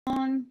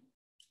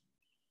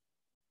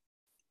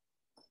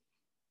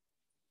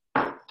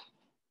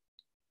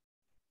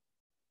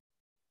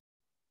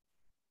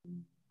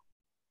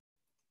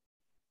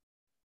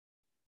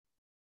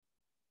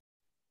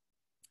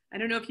I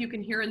don't know if you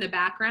can hear in the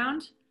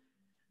background.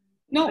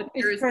 No,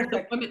 it's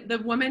perfect. The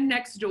woman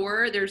next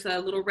door, there's a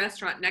little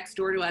restaurant next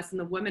door to us, and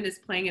the woman is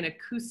playing an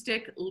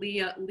acoustic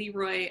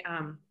Leroy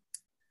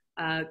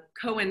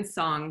Cohen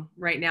song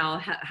right now,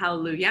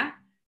 Hallelujah.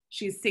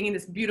 She's singing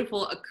this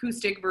beautiful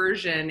acoustic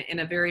version in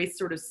a very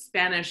sort of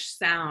Spanish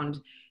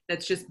sound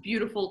that's just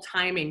beautiful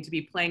timing to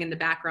be playing in the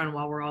background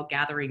while we're all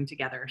gathering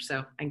together. So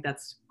I think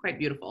that's quite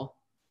beautiful.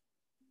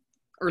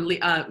 Or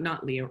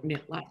not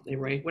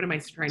Leroy, what am I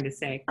trying to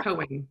say?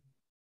 Cohen.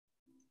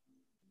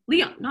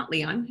 Leon, not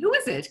Leon. Who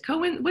is it?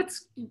 Cohen,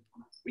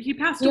 he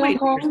passed away.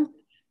 Cohen?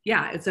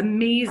 Yeah, it's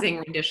amazing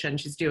rendition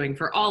she's doing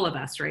for all of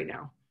us right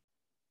now.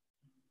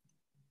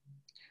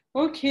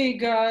 Okay,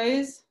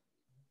 guys.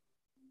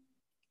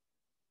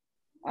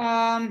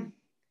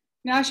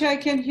 Nasha, I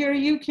can hear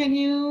you. Can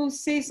you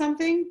say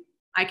something?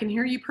 I can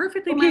hear you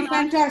perfectly. Okay,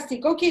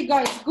 fantastic. Okay,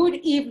 guys, good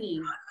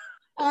evening.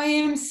 I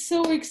am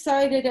so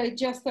excited. I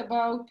just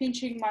about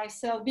pinching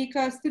myself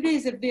because today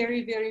is a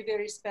very, very,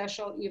 very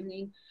special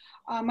evening.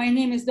 My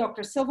name is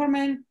Dr.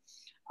 Silverman.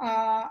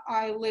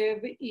 I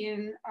live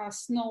in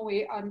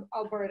snowy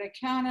Alberta,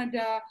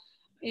 Canada.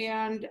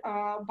 And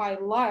by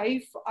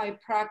life, I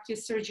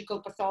practice surgical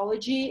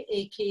pathology,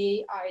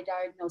 AKA I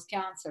diagnose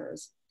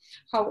cancers.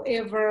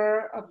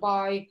 However,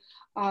 by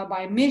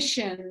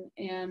mission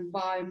and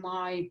by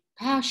my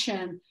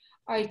passion,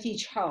 I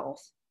teach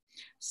health.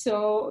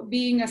 So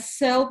being a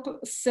cell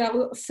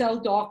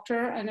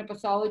doctor and a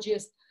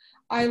pathologist,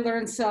 I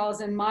learn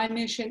cells, and my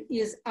mission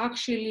is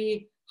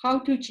actually how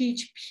to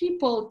teach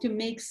people to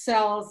make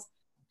cells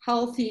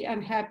healthy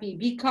and happy,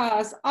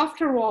 because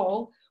after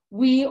all,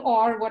 we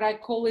are what I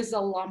call is a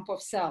lump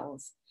of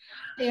cells.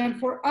 And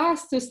for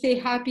us to stay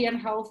happy and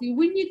healthy,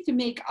 we need to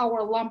make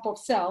our lump of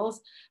cells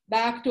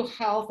back to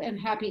health and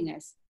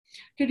happiness.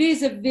 Today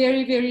is a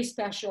very, very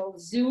special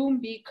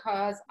Zoom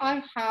because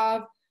I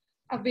have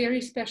a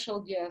very special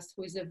guest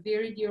who is a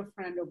very dear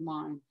friend of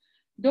mine,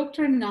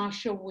 Dr.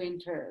 Nasha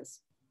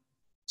Winters.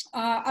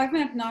 I've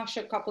met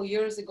Nasha a couple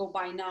years ago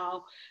by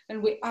now,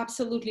 and we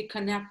absolutely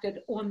connected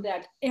on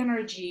that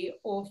energy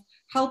of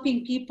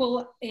helping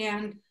people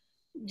and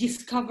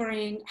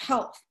discovering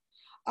health.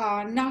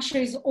 Nasha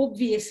is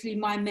obviously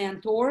my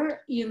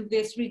mentor in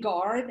this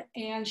regard,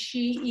 and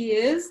she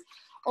is,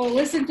 oh,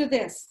 listen to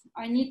this.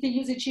 I need to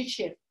use a cheat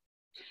sheet.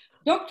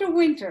 Dr.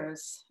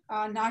 Winters,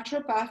 a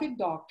naturopathic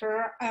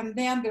doctor, and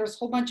then there's a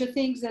whole bunch of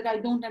things that I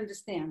don't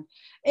understand.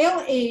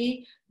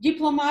 LA,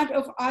 diplomat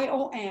of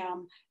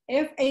IOM,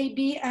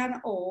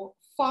 FABNO,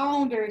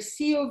 founder,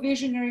 CEO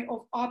visionary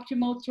of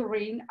Optimal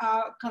Terrain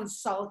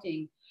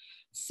Consulting.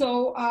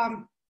 So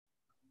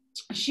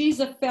she's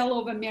a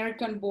fellow of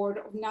American Board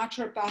of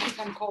Naturopathic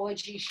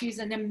Oncology. She's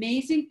an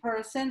amazing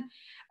person,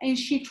 and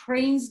she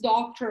trains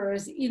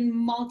doctors in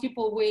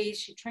multiple ways.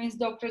 She trains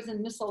doctors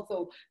in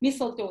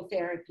mistletoe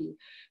therapy.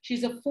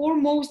 She's a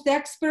foremost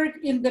expert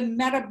in the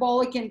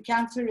metabolic and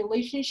cancer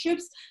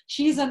relationships.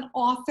 She's an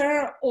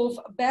author of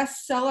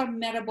bestseller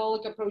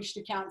Metabolic Approach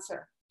to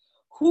Cancer.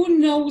 Who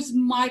knows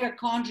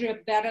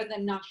mitochondria better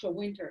than Nasha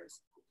Winters?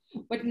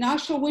 But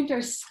Nasha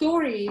Winters'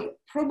 story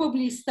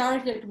probably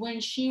started when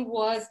she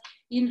was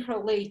in her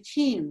late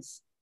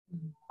teens.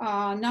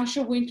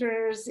 Nasha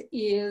Winters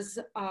is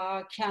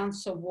a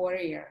cancer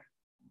warrior.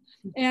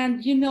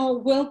 And, you know,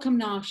 welcome,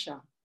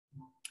 Nasha.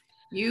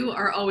 You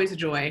are always a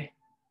joy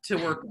to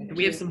work with.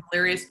 We have some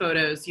hilarious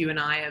photos, you and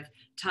I, of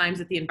times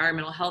at the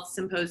Environmental Health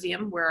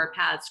Symposium where our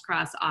paths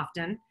cross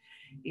often.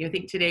 I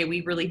think today we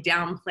really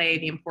downplay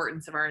the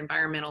importance of our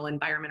environment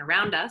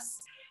around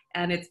us.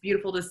 And it's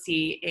beautiful to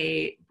see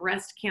a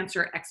breast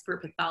cancer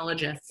expert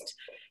pathologist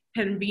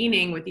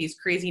convening with these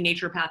crazy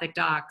naturopathic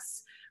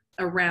docs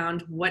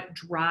around what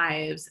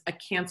drives a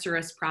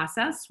cancerous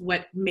process,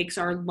 what makes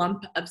our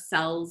lump of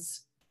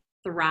cells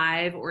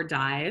thrive or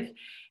dive.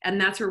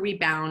 And that's where we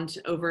bound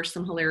over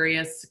some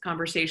hilarious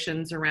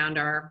conversations around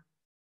our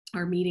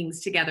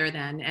meetings together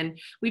then. And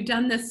we've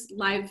done this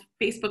live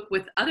Facebook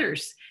with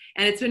others,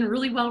 and it's been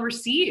really well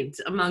received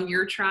among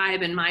your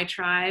tribe and my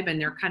tribe, and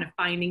they're kind of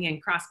finding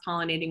and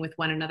cross-pollinating with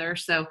one another.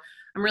 So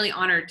I'm really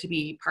honored to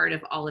be part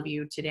of all of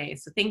you today.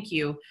 So thank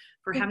you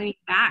for having me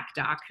back,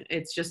 Doc.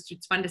 It's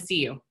fun to see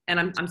you. And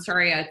I'm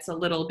sorry it's a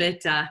little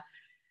bit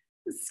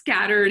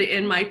scattered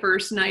in my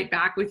first night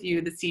back with you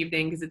this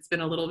evening, because it's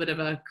been a little bit of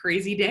a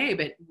crazy day,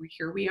 but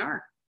here we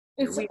are.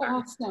 It's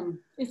awesome.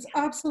 It's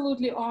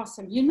absolutely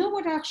awesome. You know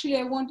what, actually,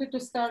 I wanted to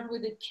start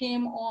with, it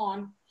came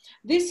on.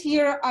 This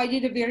year, I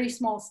did a very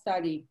small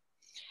study.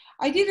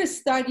 I did a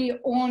study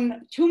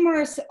on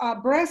tumorous,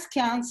 breast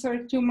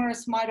cancer,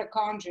 tumorous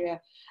mitochondria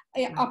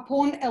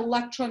upon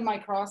electron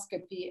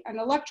microscopy. And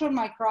electron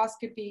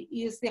microscopy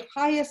is the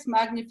highest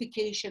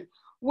magnification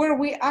where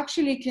we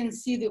actually can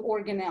see the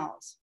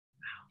organelles.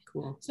 Wow,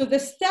 cool. So the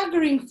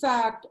staggering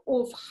fact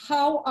of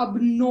how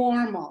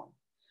abnormal,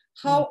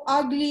 how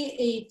ugly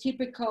a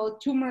typical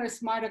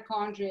tumorous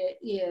mitochondria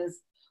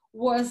is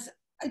was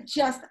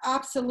just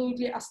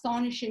absolutely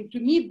astonishing to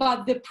me.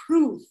 But the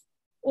proof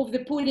of the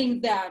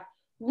pudding that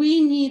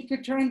we need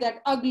to turn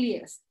that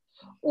ugliest,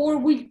 or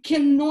we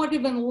cannot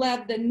even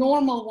let the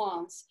normal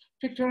ones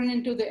to turn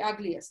into the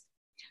ugliest.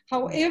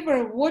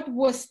 However, what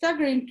was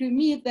staggering to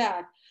me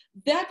that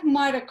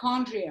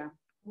mitochondria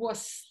was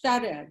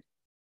studded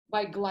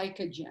by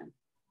glycogen,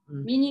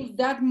 meaning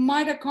that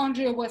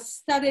mitochondria was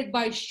studded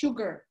by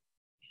sugar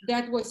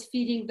that was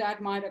feeding that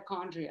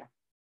mitochondria.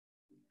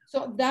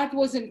 So that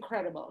was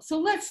incredible. So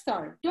let's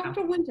start.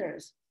 Dr.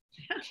 Winters,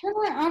 can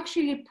I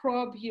actually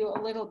probe you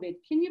a little bit?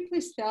 Can you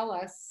please tell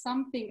us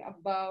something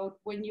about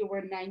when you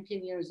were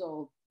 19 years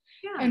old?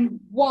 Yeah. And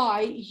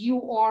why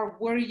you are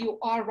where you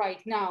are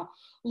right now,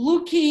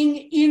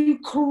 looking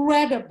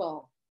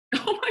incredible.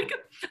 Oh my God.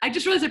 I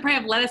just realized I probably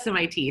have lettuce in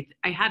my teeth.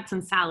 I had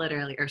some salad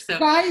earlier. So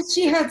guys,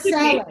 she had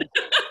salad.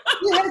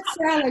 She had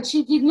salad.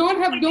 She did not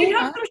have donuts. I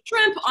have some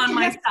shrimp on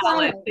my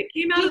salad that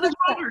came out of the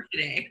water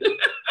today.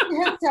 She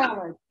had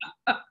salad.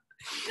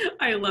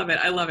 I love it.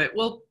 I love it.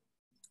 Well,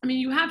 I mean,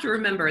 you have to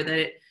remember that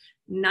at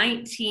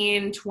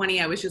 19,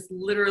 20, I was just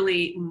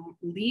literally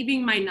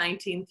leaving my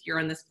 19th year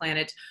on this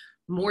planet,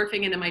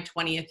 morphing into my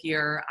 20th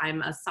year.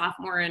 I'm a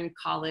sophomore in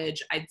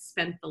college. I'd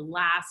spent the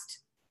last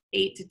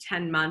 8 to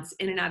 10 months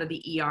in and out of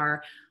the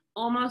ER,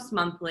 almost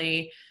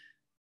monthly,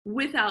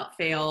 without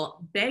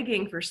fail,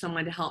 begging for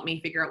someone to help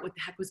me figure out what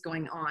the heck was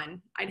going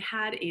on. I'd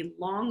had a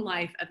long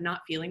life of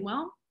not feeling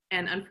well.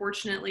 And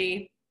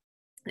unfortunately,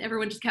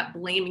 everyone just kept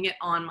blaming it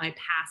on my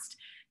past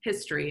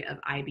history of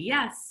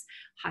IBS,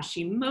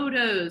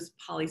 Hashimoto's,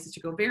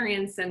 polycystic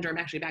ovarian syndrome.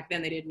 Actually, back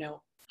then they didn't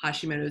know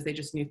Hashimoto's, they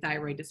just knew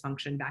thyroid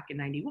dysfunction back in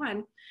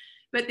 91.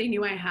 But they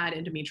knew I had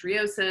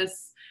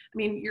endometriosis. I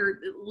mean,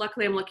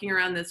 luckily I'm looking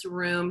around this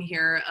room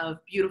here of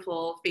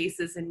beautiful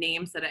faces and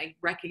names that I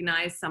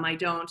recognize, some I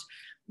don't.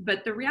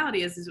 But the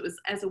reality is it was,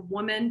 as a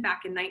woman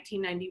back in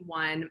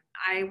 1991,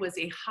 I was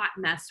a hot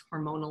mess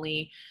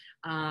hormonally.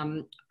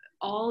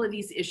 All of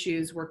these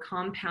issues were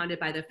compounded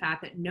by the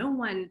fact that no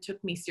one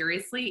took me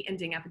seriously,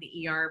 ending up in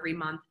the ER every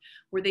month,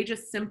 where they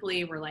just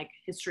simply were like,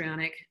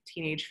 histrionic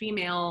teenage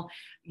female,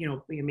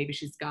 maybe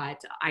she's got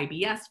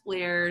IBS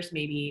flares,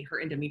 maybe her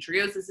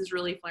endometriosis is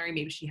really flaring,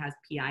 maybe she has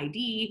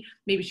PID,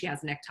 maybe she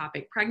has an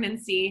ectopic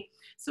pregnancy.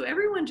 So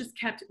everyone just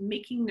kept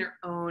making their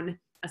own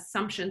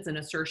assumptions and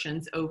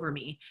assertions over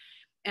me.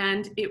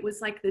 And it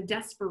was like the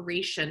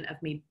desperation of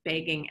me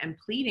begging and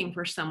pleading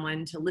for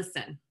someone to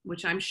listen,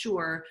 which I'm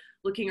sure,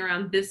 looking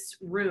around this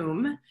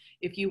room,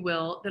 if you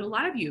will, that a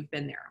lot of you have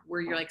been there,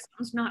 where you're like,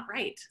 something's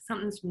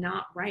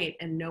not right,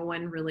 and no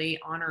one really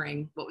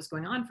honoring what was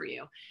going on for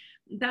you.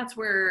 That's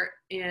where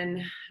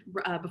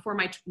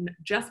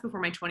just before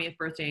my 20th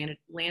birthday, and it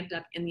landed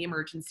up in the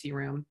emergency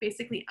room,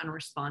 basically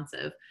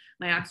unresponsive.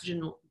 My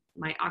oxygen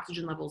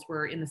levels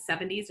were in the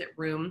 70s at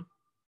room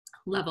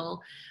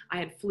level. I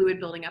had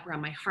fluid building up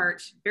around my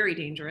heart, very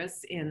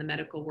dangerous in the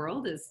medical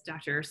world, as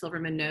Dr.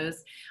 Silverman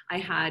knows. I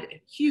had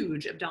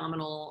huge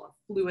abdominal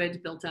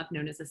fluid built up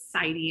known as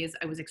ascites.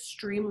 I was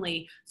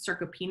extremely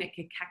sarcopenic,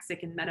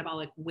 cachexic, and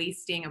metabolic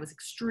wasting. I was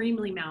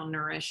extremely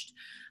malnourished,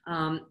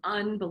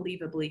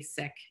 unbelievably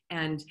sick,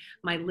 and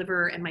my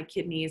liver and my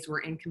kidneys were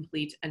in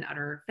complete and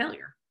utter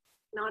failure.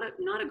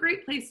 Not a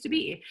great place to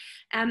be.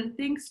 And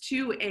thanks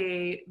to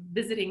a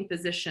visiting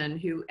physician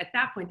who, at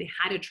that point, they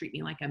had to treat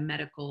me like a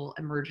medical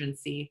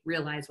emergency,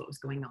 realized what was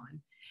going on.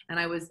 And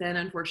I was then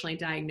unfortunately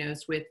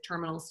diagnosed with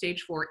terminal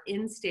stage 4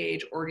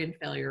 end-stage organ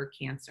failure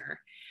cancer.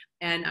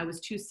 And I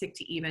was too sick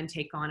to even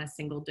take on a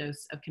single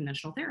dose of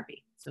conventional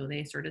therapy. So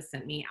they sort of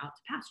sent me out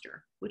to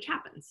pasture, which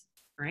happens,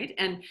 right?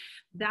 And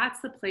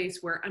that's the place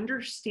where,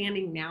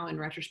 understanding now in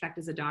retrospect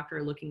as a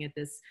doctor looking at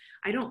this,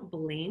 I don't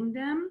blame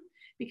them,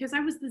 because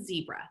I was the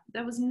zebra.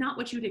 That was not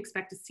what you would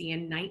expect to see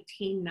in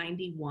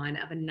 1991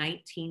 of a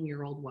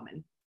 19-year-old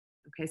woman.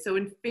 Okay, so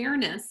in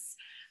fairness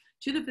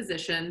to the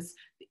physicians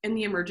in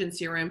the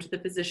emergency room, to the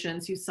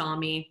physicians who saw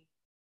me,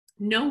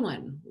 no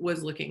one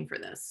was looking for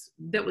this.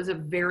 That was a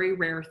very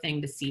rare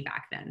thing to see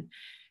back then.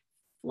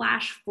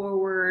 Flash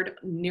forward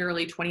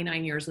nearly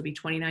 29 years, it'll be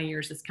 29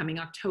 years this coming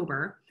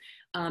October.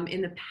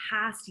 In the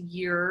past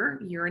year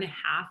and a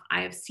half,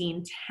 I have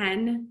seen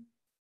 10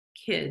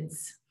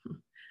 kids,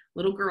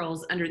 little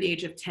girls under the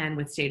age of 10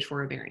 with stage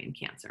 4 ovarian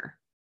cancer.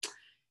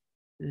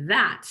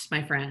 That,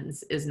 my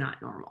friends, is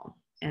not normal.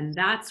 And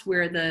that's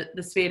where the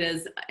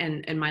Svetas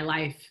and my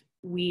life,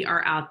 we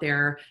are out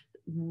there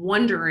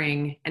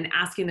wondering and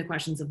asking the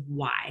questions of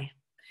why.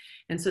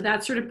 And so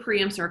that sort of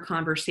preempts our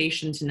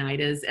conversation tonight,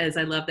 as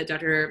I love that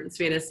Dr.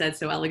 Sveta said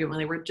so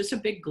elegantly, we're just a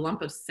big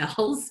lump of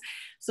cells.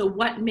 So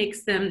what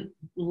makes them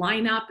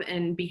line up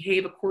and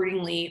behave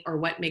accordingly, or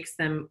what makes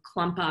them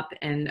clump up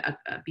and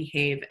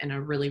behave in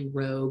a really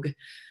rogue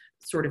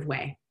sort of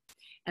way?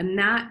 And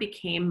that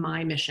became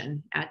my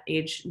mission at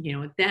age,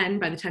 then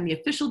by the time the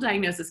official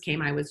diagnosis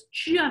came, I was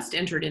just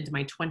entered into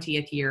my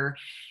 20th year.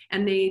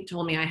 And they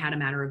told me I had a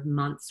matter of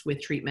months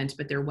with treatment,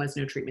 but there was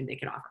no treatment they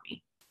could offer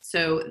me.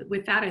 So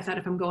with that, I thought,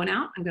 if I'm going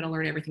out, I'm going to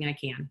learn everything I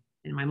can.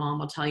 And my mom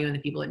will tell you, and the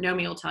people that know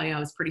me will tell you, I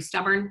was pretty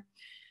stubborn.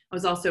 I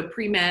was also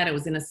pre-med. I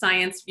was in a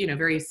science,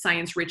 very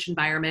science-rich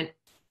environment.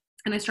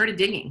 And I started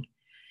digging.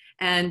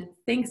 And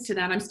thanks to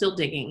that, I'm still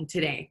digging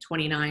today,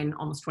 29,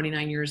 almost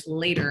 29 years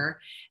later,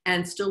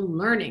 and still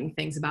learning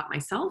things about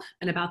myself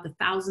and about the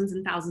thousands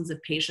and thousands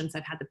of patients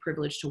I've had the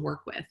privilege to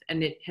work with.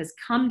 And it has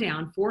come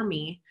down for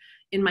me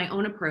in my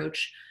own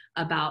approach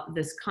about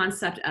this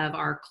concept of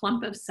our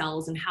clump of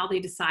cells and how they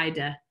decide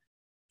to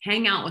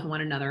hang out with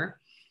one another,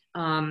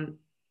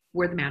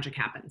 where the magic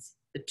happens.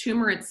 The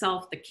tumor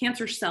itself, the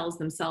cancer cells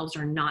themselves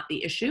are not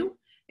the issue.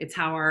 It's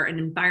how an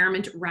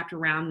environment wrapped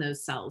around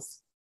those cells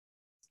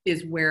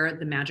is where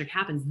the magic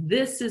happens.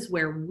 This is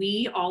where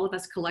we, all of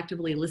us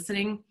collectively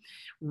listening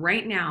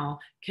right now,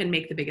 can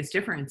make the biggest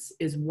difference,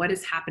 is what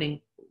is happening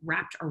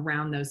wrapped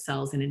around those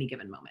cells in any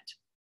given moment.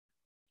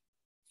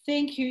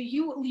 Thank you.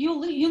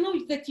 You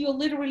know that you're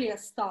literally a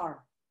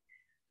star.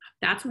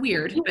 That's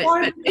weird,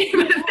 but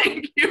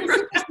thank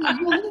you.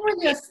 You're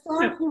literally a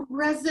star who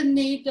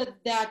resonated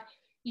that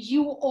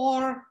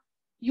you're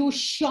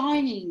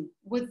shining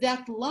with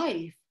that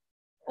life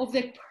of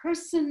the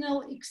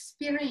personal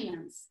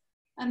experience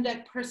and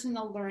that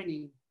personal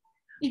learning.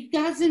 It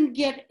doesn't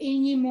get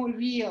any more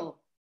real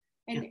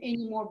and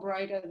any more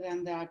brighter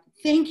than that.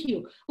 Thank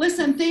you.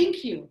 Listen,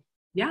 thank you.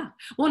 Yeah.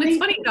 Well, and it's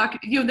funny, Doc,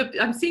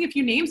 I'm seeing a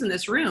few names in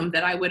this room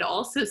that I would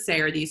also say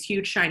are these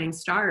huge shining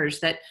stars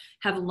that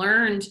have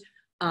learned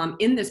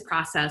in this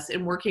process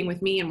and working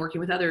with me and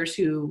working with others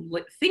who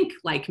think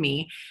like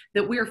me,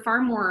 that we are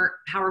far more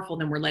powerful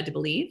than we're led to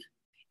believe.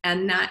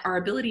 And that our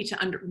ability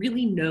to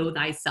really know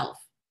thyself,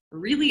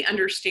 really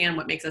understand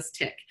what makes us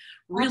tick,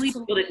 really be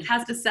able to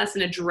test, assess,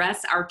 and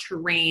address our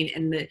terrain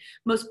in the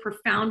most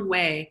profound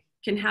way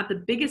can have the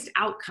biggest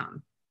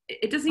outcome.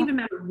 It doesn't even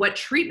matter what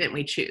treatment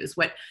we choose,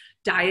 what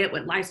diet,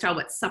 what lifestyle,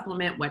 what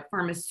supplement, what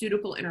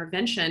pharmaceutical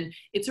intervention.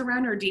 It's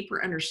around our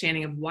deeper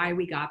understanding of why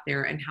we got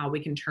there and how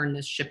we can turn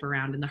this ship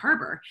around in the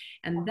harbor.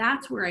 And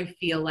that's where I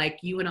feel like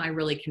you and I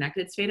really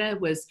connected, Sveta,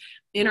 was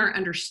in our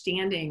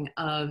understanding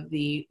of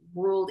the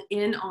world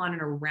in, on,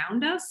 and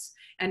around us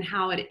and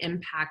how it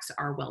impacts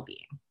our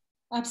well-being.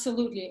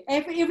 Absolutely.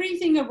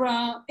 Everything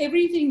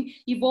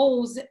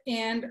evolves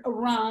and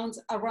around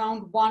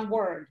one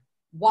word,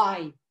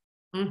 why.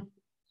 Mm.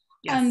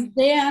 Yes.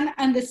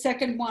 And the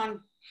second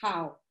one,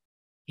 how.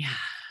 Yeah.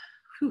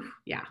 Whew.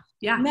 Yeah.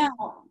 Yeah.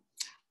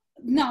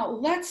 Now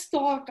let's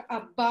talk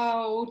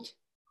about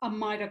a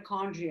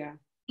mitochondria.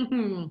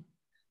 Mm-hmm.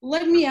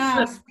 Let me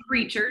ask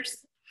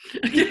creatures.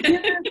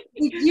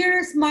 the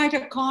dearest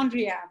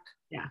mitochondriac,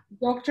 yeah,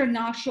 Dr.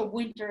 Nasha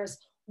Winters,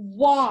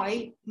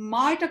 why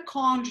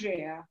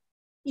mitochondria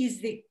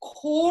is the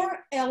core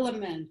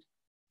element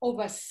of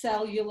a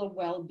cellular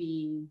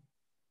well-being.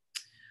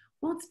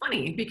 Well, it's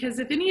funny because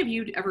if any of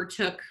you ever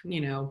took,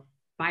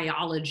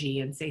 biology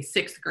in, say,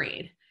 6th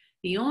grade,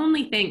 the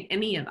only thing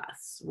any of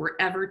us were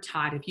ever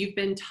taught, if you've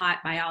been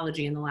taught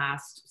biology in the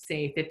last,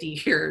 say,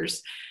 50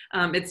 years,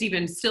 it's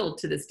even still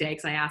to this day,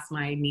 because I ask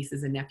my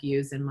nieces and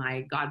nephews and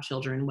my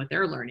godchildren what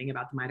they're learning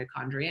about the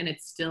mitochondria, and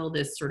it's still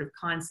this sort of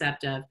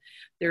concept of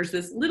there's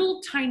this little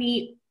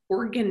tiny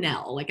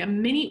organelle, like a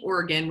mini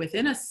organ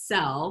within a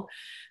cell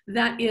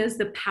that is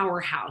the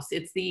powerhouse.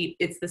 It's the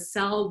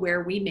cell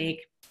where we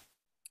make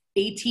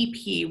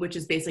ATP, which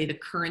is basically the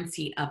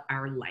currency of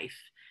our life.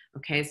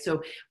 Okay,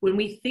 so when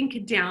we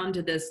think down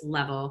to this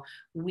level,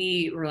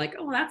 we were like,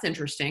 oh, that's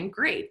interesting.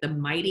 Great, the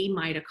mighty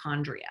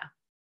mitochondria.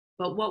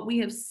 But what we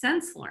have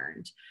since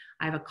learned,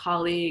 I have a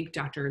colleague,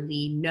 Dr.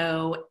 Lee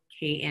Know,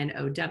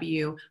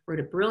 Know, wrote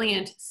a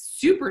brilliant,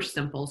 super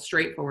simple,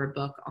 straightforward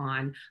book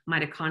on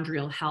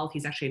mitochondrial health.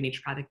 He's actually a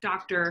naturopathic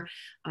doctor.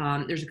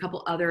 There's a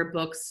couple other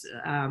books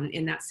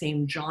in that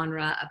same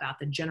genre about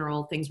the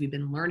general things we've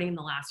been learning in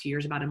the last few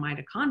years about a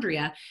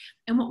mitochondria.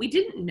 And what we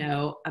didn't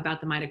know about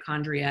the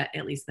mitochondria,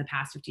 at least in the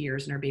past 50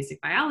 years in our basic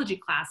biology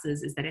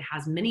classes, is that it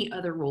has many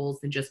other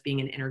roles than just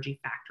being an energy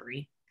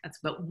factory. That's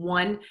but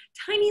one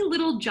tiny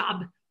little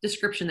job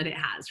description that it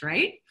has,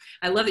 right?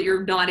 I love that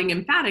you're nodding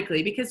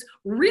emphatically, because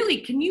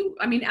really,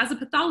 as a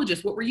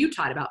pathologist, what were you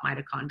taught about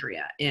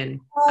mitochondria in?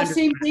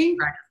 Same thing.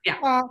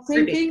 Yeah.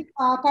 Same thing.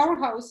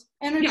 Powerhouse,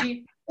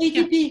 energy,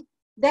 ATP. Yeah.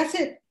 That's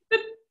it.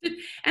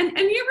 And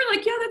you were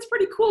like, yeah, that's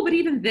pretty cool. But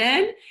even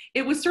then,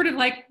 it was sort of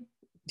like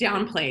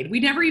downplayed. We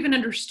never even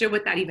understood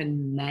what that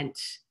even meant,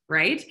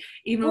 right?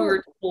 Even when we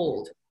were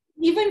told.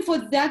 Even for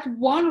that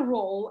one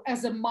role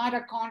as a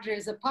mitochondria,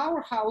 as a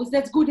powerhouse,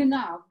 that's good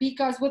enough,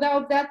 because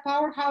without that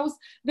powerhouse,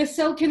 the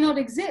cell cannot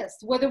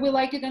exist, whether we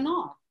like it or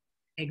not.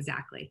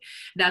 Exactly.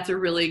 That's a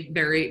really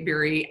very,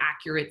 very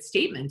accurate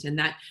statement. And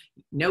that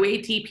no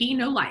ATP,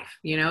 no life.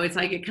 It's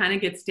like it kind of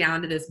gets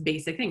down to this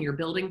basic thing. You're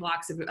building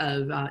blocks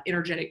of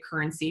energetic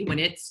currency. When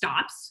it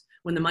stops,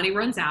 when the money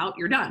runs out,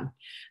 you're done.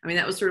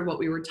 That was sort of what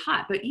we were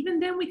taught. But even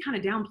then, we kind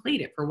of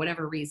downplayed it for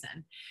whatever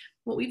reason.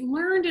 What we've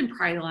learned in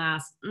probably the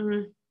last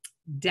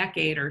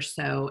decade or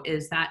so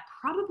is that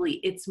probably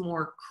its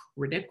more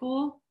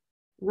critical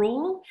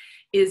role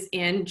is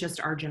in just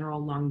our general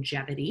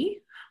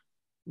longevity,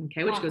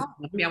 okay,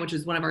 which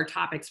is one of our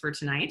topics for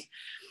tonight,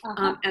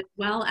 as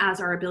well as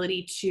our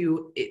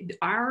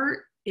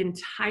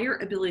entire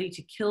ability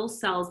to kill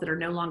cells that are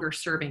no longer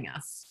serving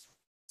us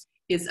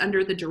is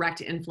under the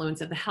direct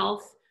influence of the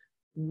health,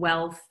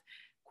 wealth,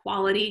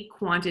 quality,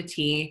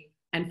 quantity,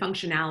 and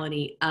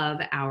functionality of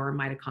our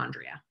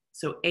mitochondria.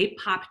 So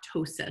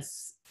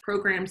apoptosis,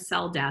 programmed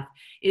cell death,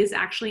 is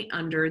actually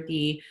under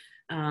the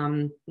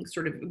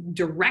sort of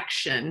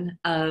direction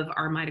of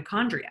our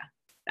mitochondria.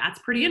 That's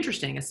pretty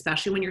interesting,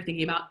 especially when you're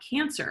thinking about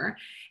cancer.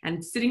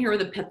 And sitting here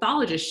with a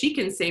pathologist, she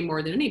can say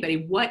more than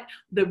anybody what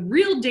the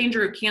real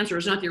danger of cancer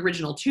is. Not the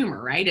original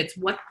tumor, right? It's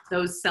what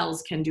those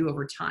cells can do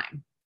over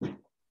time.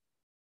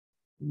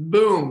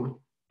 Boom.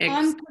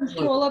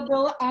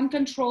 Uncontrollable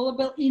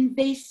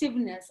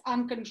invasiveness,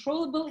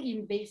 uncontrollable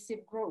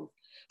invasive growth.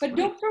 But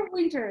Dr.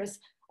 Winters,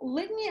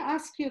 let me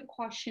ask you a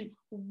question.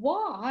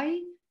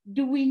 Why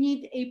do we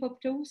need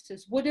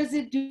apoptosis? What does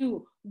it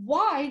do?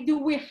 Why do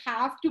we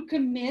have to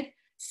commit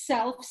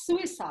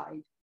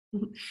self-suicide?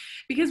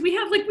 Because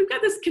we've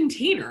got this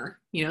container,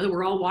 that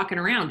we're all walking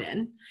around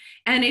in,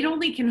 and it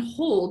only can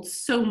hold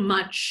so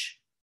much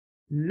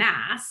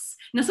mass.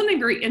 Now, something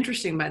very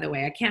interesting, by the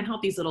way, I can't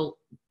help these little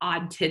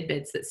odd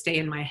tidbits that stay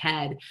in my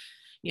head,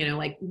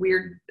 like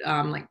weird,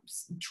 like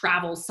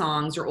travel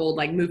songs or old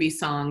like movie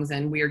songs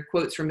and weird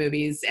quotes from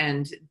movies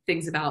and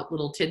things about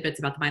little tidbits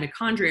about the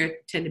mitochondria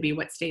tend to be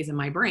what stays in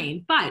my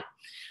brain. But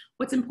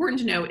what's important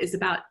to know is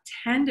about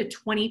 10 to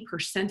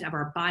 20% of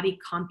our body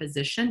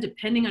composition,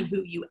 depending on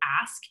who you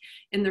ask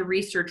in the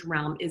research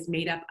realm, is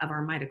made up of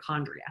our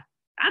mitochondria.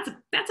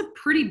 That's a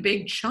pretty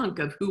big chunk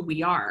of who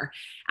we are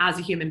as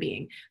a human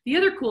being. The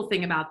other cool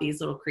thing about these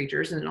little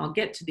creatures, and I'll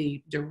get to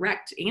the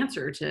direct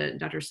answer to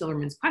Dr.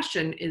 Silverman's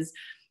question, is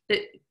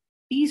that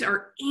these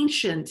are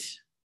ancient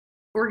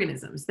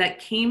organisms that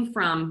came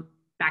from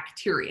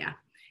bacteria.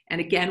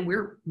 And again,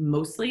 we're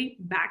mostly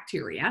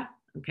bacteria.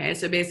 Okay,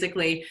 so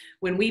basically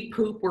when we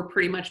poop, we're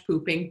pretty much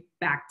pooping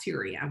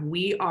bacteria.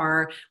 We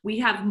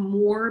have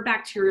more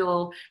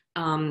bacterial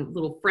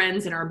little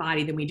friends in our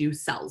body than we do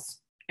cells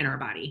in our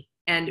body.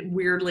 And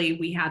weirdly,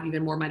 we have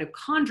even more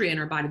mitochondria in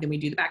our body than we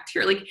do the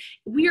bacteria. Like,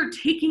 we are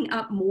taking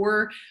up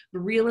more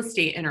real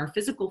estate in our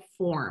physical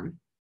form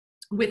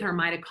with our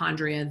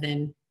mitochondria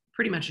than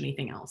pretty much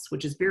anything else,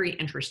 which is very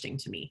interesting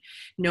to me,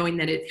 knowing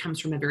that it comes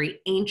from a very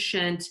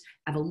ancient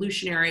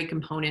evolutionary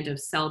component of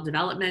cell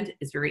development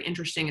is very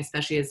interesting,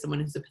 especially as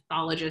someone who's a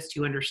pathologist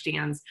who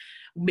understands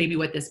maybe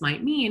what this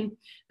might mean.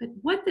 But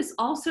what this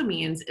also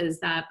means is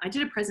that I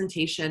did a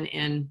presentation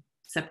in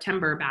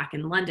September back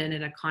in London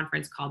at a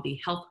conference called the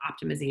Health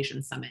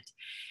Optimization Summit.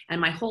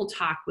 And my whole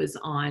talk was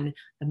on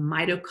the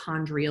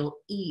mitochondrial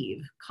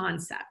Eve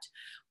concept,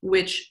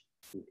 which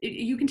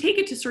you can take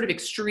it to sort of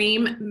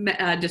extreme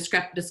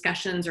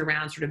discussions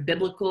around sort of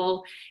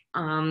biblical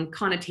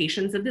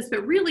connotations of this,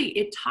 but really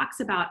it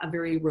talks about a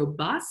very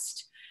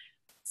robust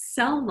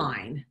cell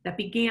line that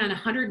began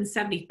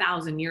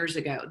 170,000 years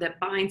ago that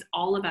binds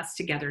all of us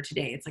together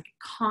today. It's like a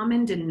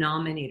common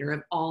denominator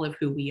of all of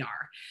who we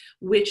are,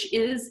 which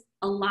is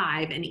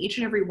alive in each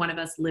and every one of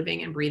us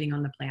living and breathing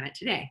on the planet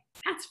today.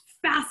 That's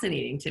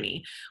fascinating to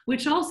me,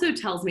 which also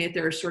tells me that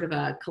there's sort of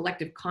a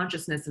collective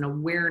consciousness and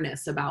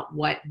awareness about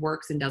what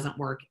works and doesn't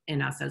work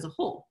in us as a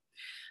whole.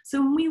 So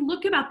when we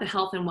look about the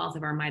health and wealth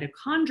of our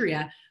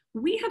mitochondria,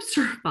 we have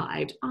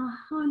survived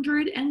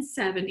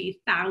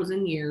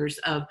 170,000 years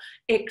of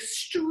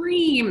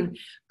extreme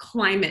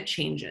climate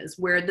changes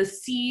where the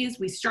seas,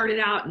 we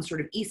started out in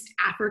sort of East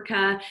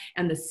Africa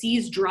and the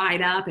seas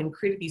dried up and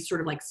created these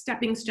sort of like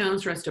stepping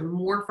stones for us to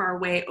morph our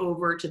way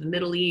over to the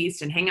Middle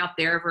East and hang out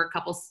there for a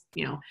couple,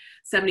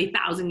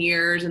 70,000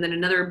 years. And then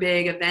another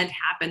big event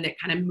happened that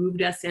kind of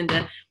moved us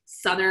into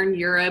Southern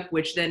Europe,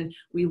 which then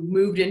we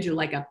moved into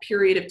like a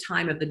period of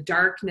time of the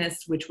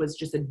darkness, which was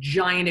just a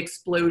giant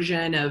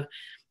explosion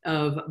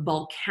of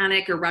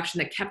volcanic eruption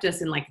that kept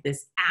us in like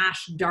this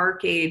ash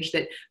dark age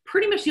that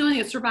pretty much the only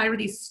thing that survived were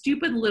these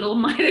stupid little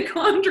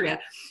mitochondria.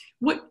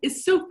 What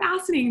is so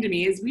fascinating to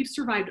me is we've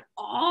survived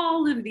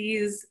all of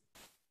these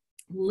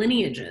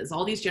lineages,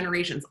 all these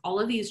generations, all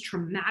of these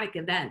traumatic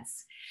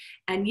events.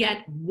 And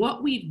yet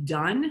what we've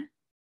done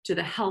to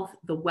the health,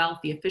 the wealth,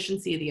 the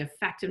efficiency, the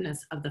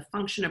effectiveness of the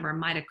function of our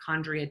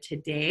mitochondria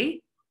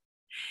today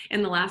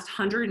in the last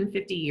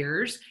 150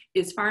 years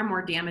is far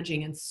more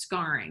damaging and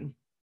scarring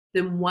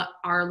than what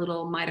our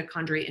little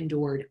mitochondria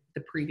endured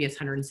the previous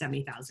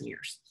 170,000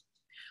 years,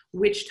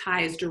 which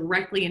ties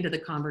directly into the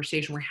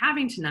conversation we're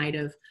having tonight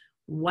of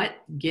what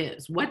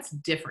gives, what's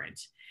different.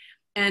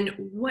 And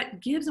what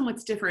gives and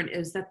what's different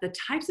is that the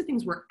types of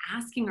things we're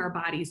asking our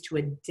bodies to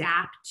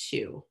adapt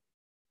to,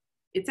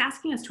 it's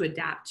asking us to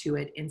adapt to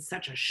it in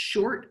such a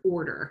short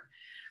order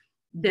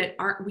that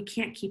we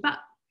can't keep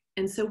up.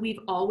 And so we've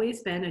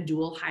always been a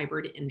dual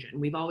hybrid engine.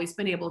 We've always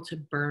been able to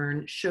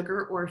burn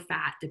sugar or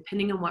fat,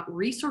 depending on what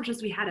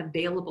resources we had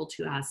available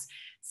to us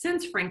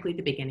since, frankly,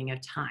 the beginning of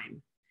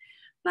time.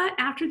 But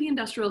after the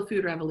Industrial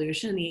Food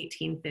Revolution in the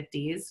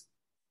 1850s,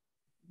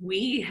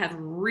 we have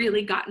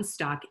really gotten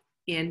stuck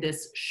in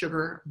this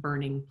sugar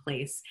burning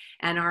place.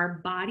 And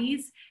our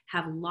bodies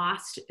have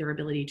lost their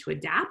ability to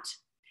adapt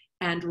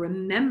and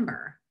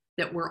remember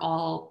that we're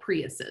all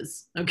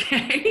Priuses,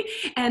 okay?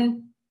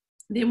 And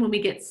then when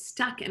we get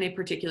stuck in a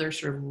particular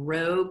sort of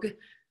rogue,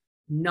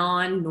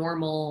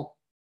 non-normal,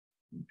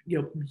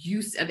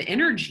 use of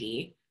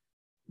energy,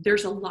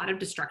 there's a lot of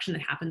destruction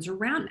that happens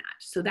around that.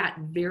 So that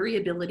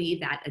variability,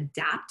 that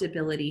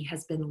adaptability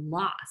has been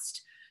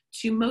lost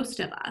to most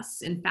of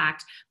us. In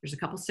fact, there's a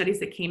couple studies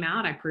that came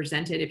out. I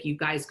presented, if you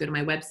guys go to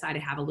my website, I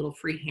have a little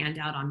free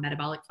handout on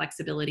metabolic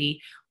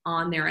flexibility.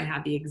 On there, I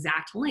have the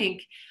exact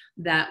link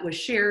that was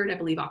shared, I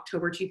believe,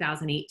 October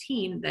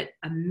 2018, that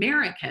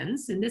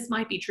Americans, and this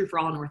might be true for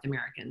all North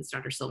Americans,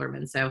 Dr.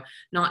 Silverman, so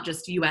not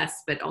just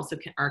US, but also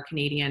our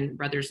Canadian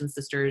brothers and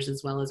sisters,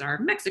 as well as our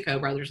Mexico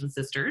brothers and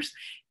sisters,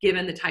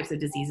 given the types of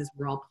diseases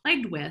we're all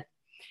plagued with,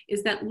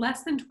 is that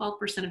less than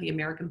 12% of the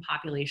American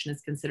population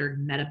is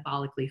considered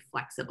metabolically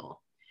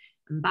flexible.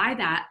 And by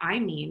that, I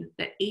mean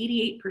that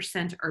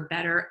 88% or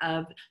better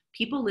of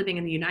people living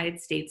in the United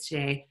States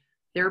today,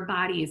 their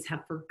bodies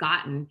have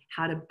forgotten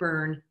how to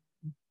burn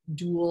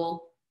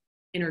dual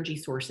energy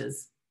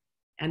sources.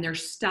 And they're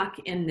stuck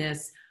in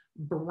this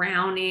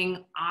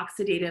browning,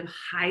 oxidative,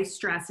 high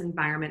stress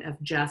environment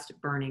of just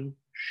burning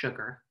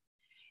sugar.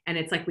 And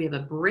it's like we have a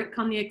brick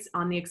on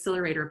the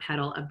accelerator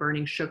pedal of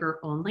burning sugar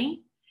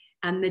only.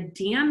 And the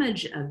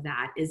damage of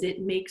that is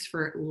it makes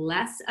for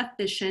less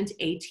efficient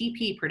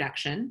ATP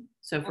production.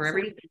 So for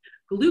every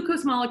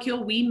glucose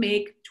molecule, we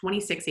make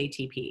 26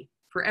 ATP.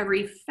 For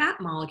every fat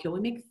molecule,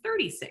 we make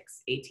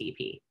 36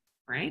 ATP,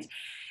 right?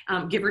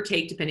 Give or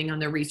take, depending on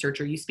the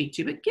researcher you speak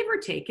to, but give or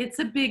take, it's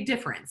a big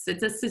difference.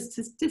 It's a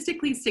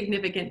statistically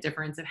significant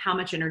difference of how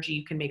much energy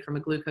you can make from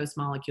a glucose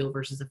molecule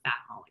versus a fat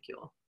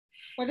molecule.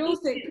 But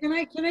also,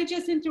 can I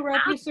just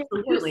interrupt you for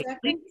a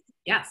second?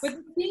 Yes. But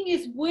the thing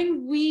is,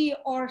 when we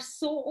are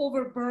so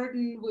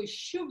overburdened with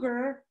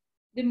sugar,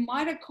 the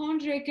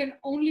mitochondria can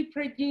only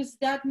produce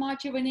that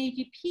much of an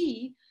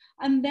ATP,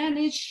 and then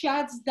it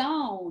shuts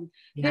down.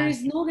 Yes. There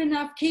is not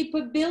enough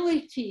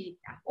capability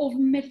of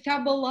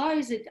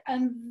metabolize it.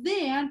 And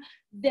then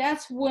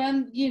that's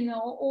when,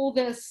 all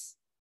this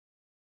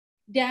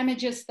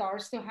damage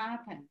starts to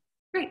happen.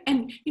 Right.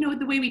 And,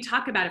 the way we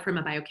talk about it from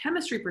a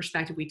biochemistry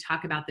perspective, we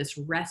talk about this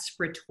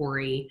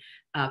respiratory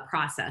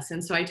process.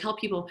 And so I tell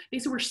people,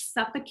 basically, we're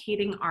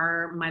suffocating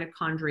our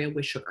mitochondria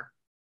with sugar.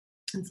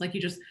 It's like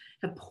you just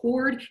have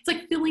poured, it's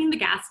like filling the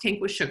gas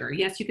tank with sugar.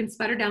 Yes, you can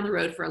sputter down the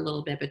road for a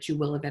little bit, but you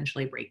will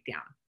eventually break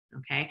down.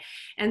 Okay.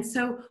 And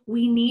so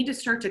we need to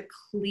start to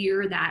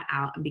clear that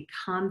out and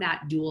become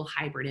that dual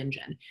hybrid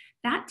engine.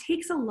 That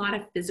takes a lot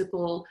of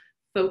physical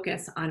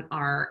focus on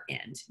our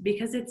end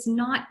because it's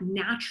not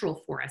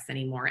natural for us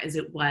anymore as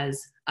it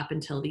was up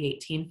until the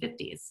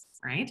 1850s,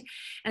 right?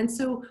 And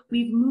so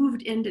we've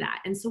moved into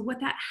that. And so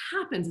what that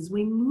happens is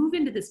we move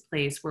into this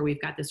place where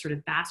we've got this sort of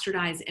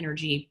bastardized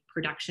energy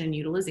production and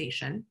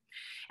utilization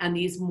and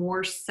these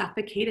more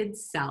suffocated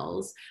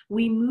cells.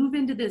 We move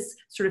into this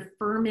sort of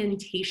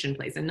fermentation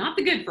place, and not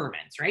the good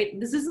ferments, right?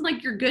 This isn't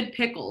like your good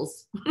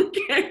pickles,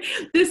 okay?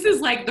 This is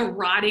like the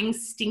rotting,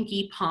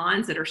 stinky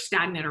ponds that are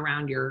stagnant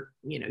around your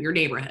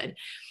neighborhood.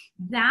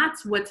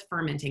 That's what's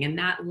fermenting, and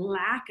that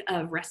lack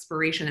of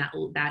respiration,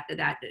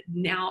 that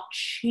now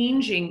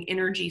changing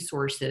energy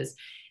sources.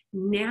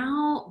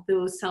 Now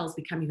those cells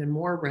become even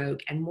more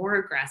rogue and more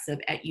aggressive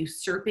at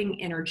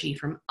usurping energy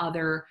from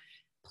other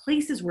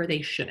places where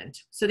they shouldn't.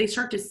 So they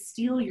start to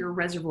steal your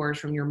reservoirs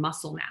from your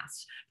muscle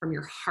mass, from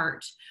your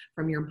heart,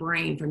 from your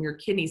brain, from your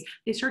kidneys.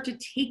 They start to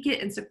take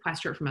it and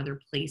sequester it from other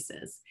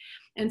places.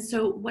 And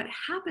so what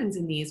happens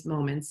in these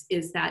moments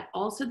is that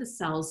also the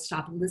cells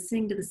stop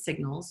listening to the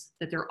signals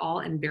that they're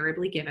all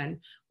invariably given,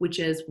 which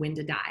is when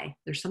to die.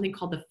 There's something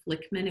called the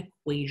Flickman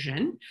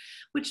equation,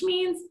 which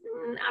means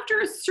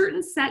after a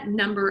certain set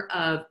number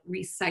of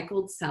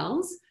recycled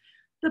cells,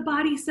 the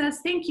body says,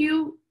 thank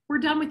you, we're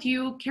done with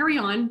you, carry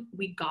on.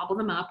 We gobble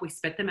them up, we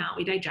spit them out,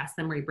 we digest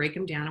them, we break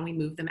them down, and we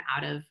move them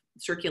out of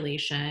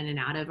circulation and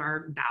out of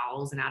our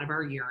bowels and out of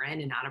our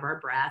urine and out of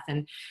our breath.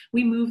 And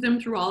we move them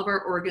through all of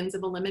our organs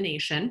of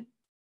elimination.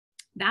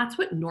 That's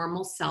what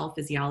normal cell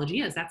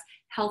physiology is. That's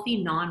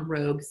healthy,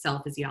 non-rogue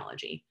cell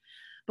physiology.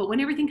 But when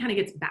everything kind of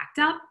gets backed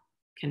up,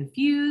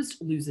 confused,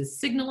 loses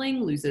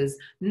signaling, loses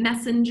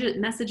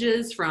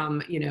messages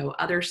from,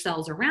 other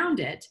cells around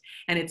it,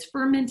 and it's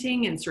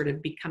fermenting and sort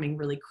of becoming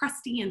really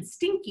crusty and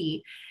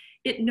stinky,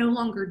 it no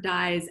longer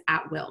dies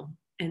at will.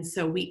 And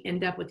so we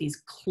end up with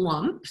these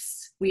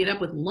clumps. We end up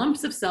with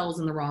lumps of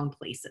cells in the wrong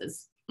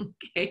places,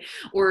 okay?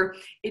 Or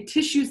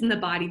tissues in the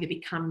body that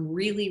become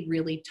really,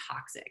 really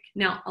toxic.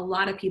 Now, a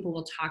lot of people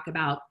will talk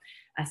about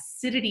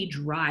acidity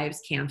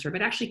drives cancer,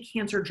 but actually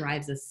cancer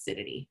drives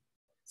acidity.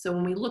 So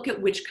when we look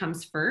at which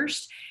comes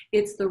first,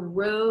 it's the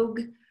rogue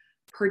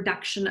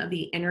production of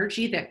the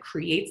energy that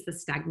creates the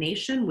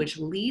stagnation, which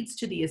leads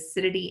to the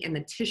acidity in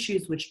the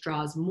tissues, which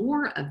draws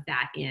more of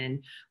that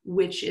in,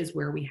 which is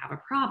where we have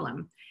a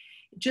problem.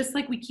 Just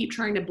like we keep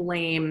trying to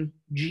blame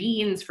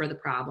genes for the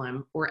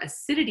problem or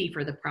acidity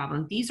for the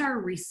problem, these are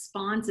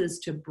responses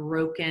to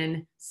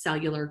broken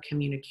cellular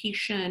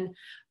communication,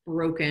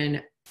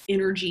 broken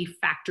energy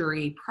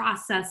factory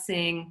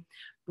processing,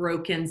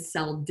 broken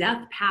cell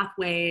death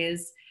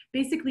pathways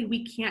Basically,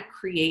 we can't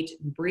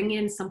bring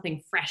in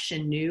something fresh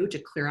and new to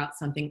clear out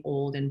something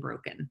old and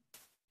broken.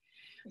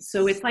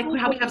 So it's like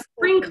how we have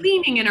spring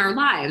cleaning in our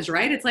lives,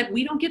 right? It's like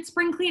we don't get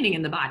spring cleaning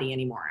in the body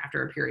anymore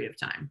after a period of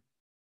time.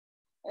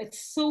 It's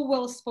so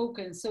well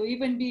spoken. So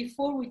even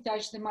before we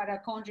touch the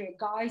mitochondria,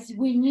 guys,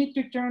 we need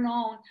to turn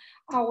on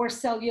our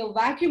cellular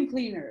vacuum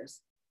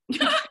cleaners.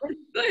 Good.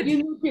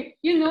 Really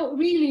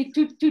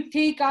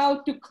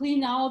to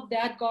clean out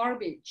that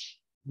garbage.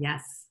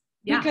 Yes.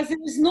 Yeah. Because there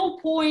is no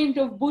point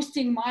of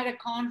boosting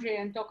mitochondria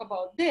and talk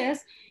about this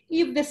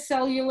if the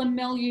cellular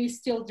milieu is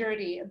still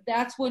dirty.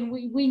 That's when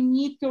we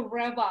need to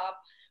rev up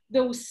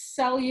those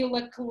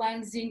cellular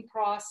cleansing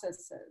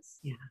processes.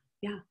 Yeah,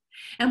 yeah.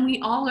 And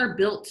we all are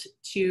built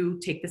to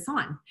take this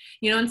on,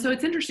 and so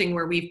it's interesting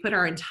where we've put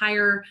our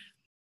entire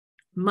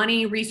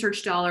money,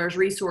 research dollars,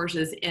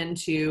 resources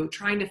into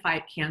trying to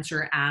fight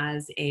cancer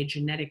as a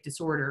genetic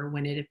disorder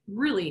when it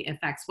really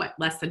affects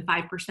less than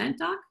 5%,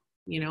 Doc?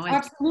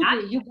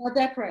 Absolutely, you got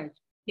that right.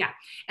 Yeah,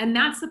 and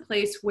that's the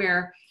place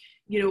where,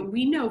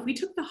 we know if we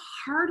took the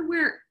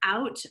hardware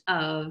out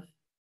of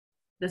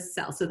the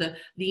cell, so the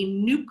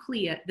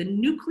nucleus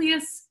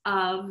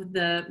of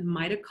the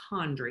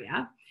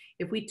mitochondria,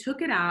 if we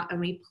took it out and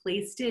we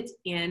placed it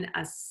in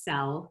a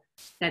cell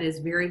that is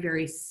very,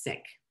 very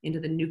sick, into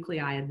the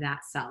nuclei of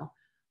that cell,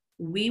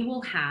 we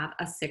will have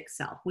a sick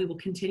cell. We will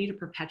continue to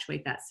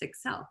perpetuate that sick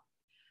cell.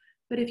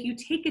 But if you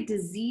take a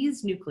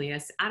diseased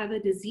nucleus out of a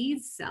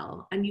diseased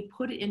cell and you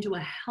put it into a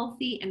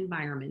healthy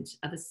environment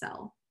of a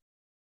cell,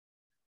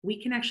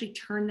 we can actually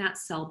turn that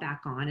cell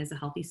back on as a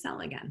healthy cell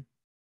again.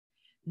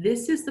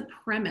 This is the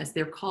premise.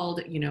 They're called,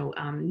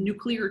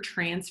 nuclear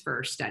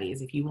transfer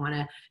studies. If you want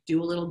to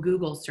do a little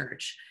Google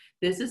search,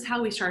 this is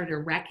how we started to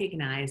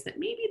recognize that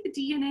maybe the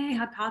DNA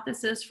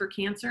hypothesis for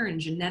cancer and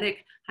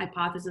genetic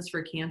hypothesis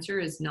for cancer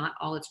is not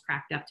all it's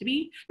cracked up to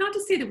be. Not to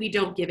say that we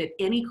don't give it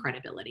any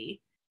credibility,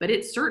 but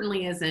it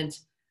certainly isn't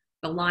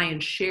the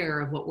lion's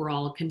share of what we're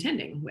all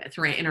contending with,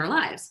 right, in our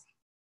lives.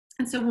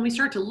 And so when we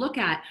start to look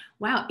at,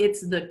 wow,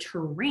 it's the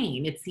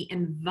terrain, it's the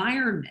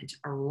environment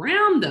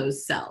around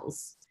those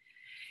cells.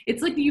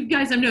 It's like you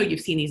guys, I know you've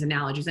seen these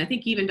analogies. I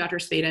think even Dr.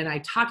 Spada and I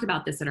talked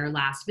about this at our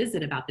last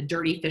visit about the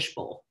dirty fish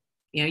bowl.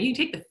 You can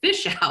take the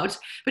fish out,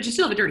 but you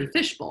still have a dirty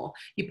fish bowl.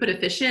 You put a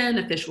fish in,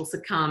 the fish will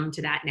succumb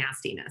to that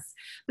nastiness.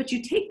 But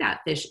you take that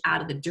fish out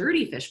of the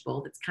dirty fish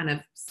bowl that's kind of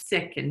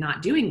sick and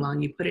not doing well,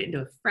 and you put it into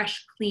a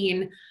fresh,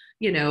 clean,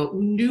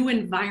 new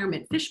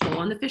environment fish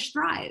bowl, and the fish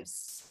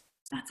thrives.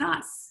 That's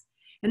us.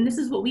 And this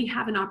is what we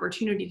have an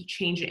opportunity to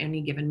change at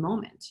any given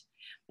moment.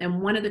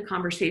 And one of the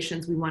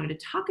conversations we wanted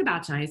to talk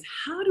about tonight is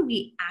how do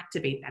we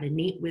activate that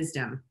innate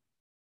wisdom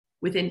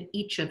within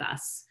each of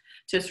us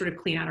to sort of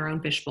clean out our own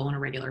fishbowl on a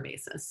regular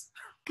basis.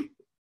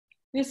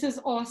 This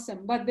is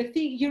awesome. But the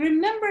thing, you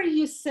remember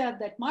you said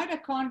that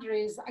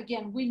mitochondria is,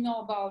 again, we know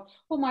about,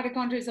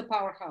 mitochondria is a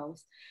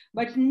powerhouse.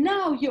 But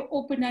now you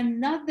open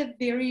another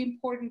very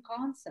important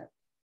concept.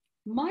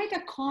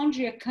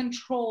 Mitochondria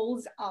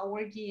controls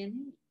our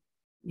DNA.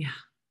 Yeah.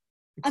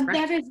 And right.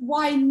 That is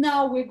why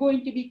now we're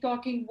going to be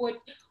talking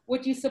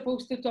what you're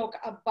supposed to talk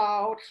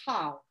about,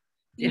 how,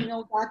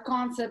 that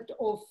concept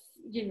of,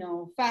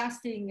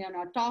 fasting and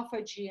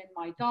autophagy and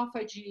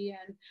mitophagy,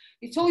 and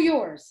it's all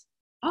yours.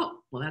 Oh,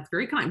 well, that's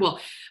very kind. Well,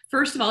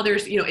 first of all,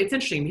 there's, it's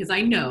interesting because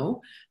I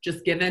know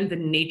just given the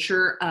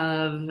nature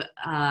of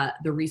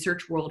the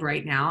research world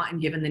right now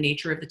and given the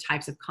nature of the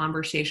types of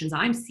conversations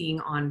I'm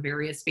seeing on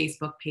various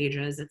Facebook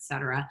pages, et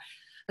cetera,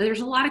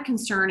 there's a lot of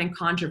concern and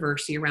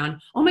controversy around,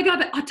 oh my God,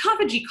 but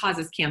autophagy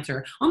causes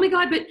cancer. Oh my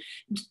God, but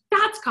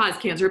fats cause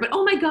cancer. But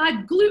oh my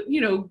God,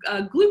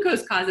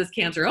 glucose causes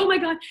cancer. Oh my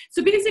God.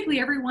 So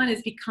basically everyone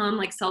has become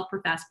like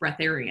self-professed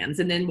breatharians.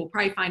 And then we'll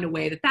probably find a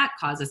way that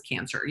causes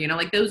cancer.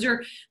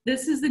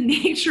 This is the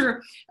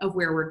nature of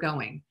where we're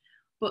going.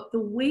 But the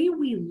way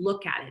we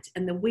look at it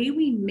and the way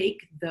we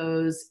make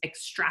those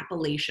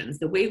extrapolations,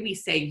 the way we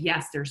say,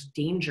 yes, there's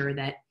danger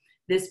that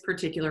this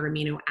particular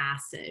amino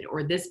acid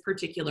or this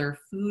particular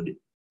food,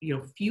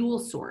 fuel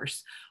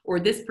source, or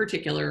this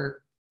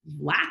particular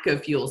lack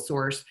of fuel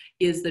source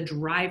is the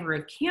driver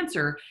of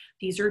cancer.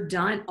 These are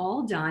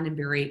all done in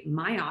very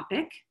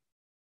myopic,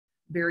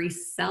 very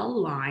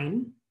cell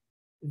line,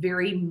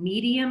 very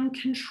medium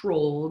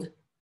controlled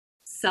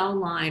cell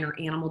line or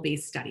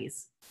animal-based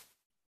studies.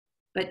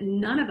 But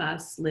none of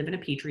us live in a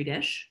petri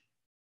dish.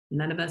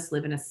 None of us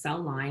live in a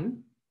cell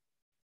line.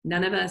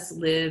 None of us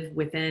live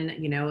within,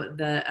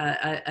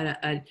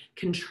 a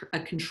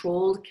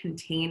controlled,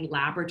 contained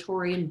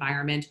laboratory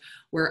environment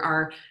where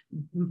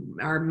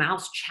our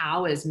mouse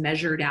chow is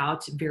measured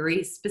out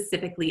very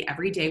specifically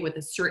every day with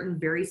a certain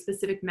very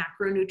specific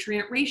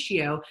macronutrient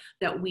ratio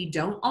that we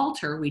don't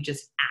alter. We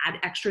just add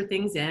extra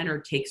things in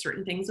or take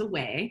certain things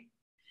away.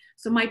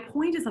 So my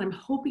point is that I'm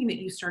hoping that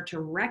you start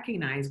to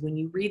recognize when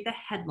you read the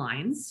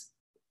headlines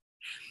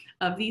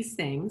of these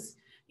things,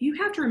 you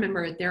have to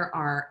remember that there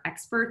are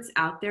experts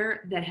out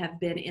there that have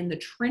been in the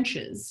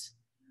trenches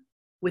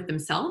with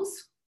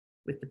themselves,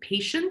 with the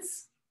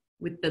patients,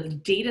 with the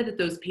data that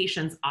those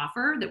patients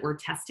offer that we're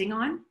testing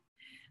on.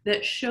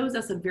 that shows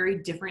us a very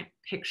different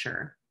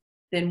picture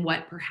than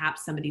what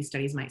perhaps some of these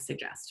studies might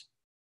suggest.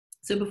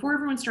 So before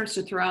everyone starts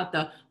to throw out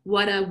the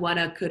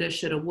woulda, coulda,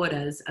 shoulda,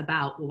 wouldas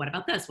about, well, what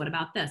about this? What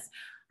about this?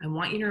 I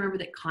want you to remember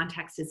that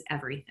context is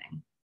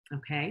everything,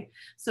 okay?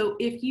 So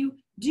if you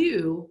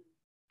do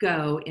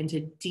go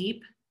into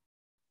deep,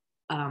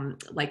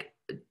 like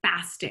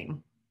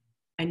fasting,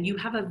 and you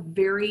have a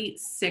very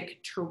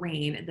sick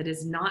terrain that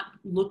is not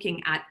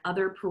looking at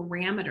other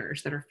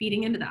parameters that are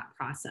feeding into that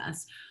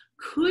process,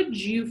 could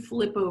you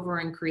flip over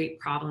and create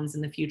problems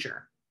in the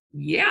future?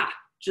 Yeah,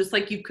 just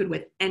like you could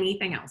with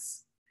anything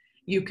else.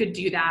 You could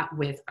do that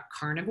with a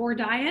carnivore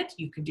diet.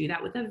 You could do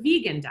that with a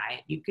vegan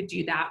diet. You could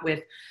do that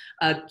with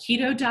a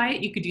keto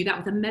diet. You could do that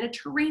with a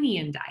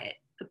Mediterranean diet.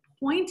 The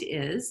point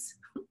is,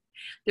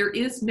 there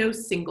is no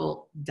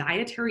single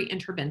dietary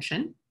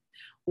intervention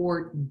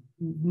or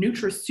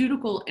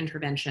nutraceutical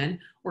intervention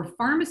or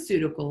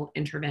pharmaceutical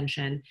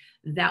intervention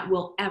that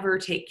will ever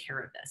take care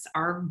of this.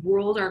 Our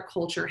world, our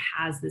culture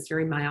has this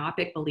very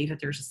myopic belief that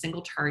there's a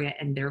single target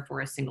and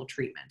therefore a single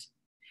treatment.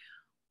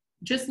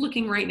 Just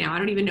looking right now, I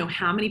don't even know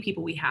how many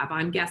people we have.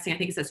 I'm guessing, I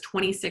think it says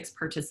 26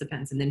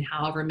 participants, and then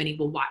however many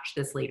will watch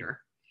this later.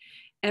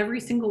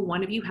 Every single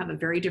one of you have a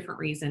very different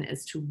reason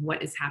as to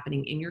what is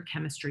happening in your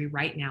chemistry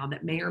right now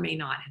that may or may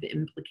not have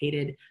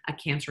implicated a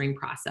cancering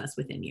process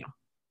within you.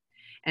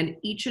 And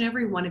each and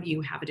every one of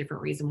you have a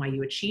different reason why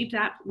you achieved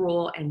that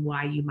role and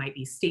why you might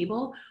be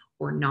stable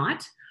or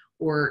not,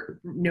 or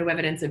no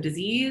evidence of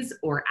disease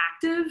or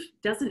active,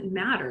 doesn't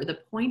matter. The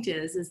point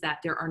is that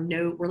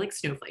we're like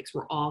snowflakes.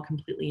 We're all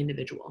completely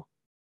individual.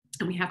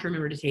 And we have to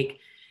remember to take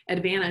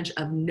advantage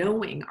of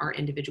knowing our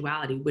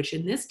individuality, which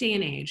in this day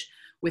and age,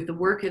 with the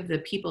work of the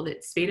people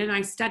that Sveta and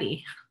I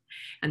study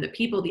and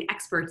the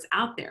experts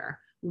out there,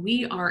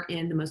 we are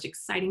in the most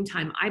exciting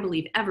time, I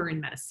believe, ever in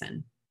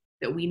medicine,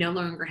 that we no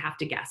longer have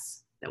to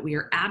guess, that we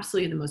are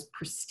absolutely in the most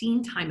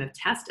pristine time of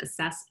test,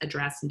 assess,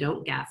 address, and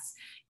don't guess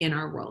in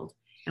our world.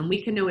 And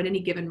we can know at any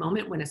given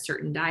moment when a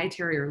certain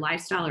dietary or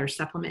lifestyle or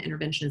supplement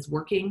intervention is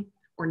working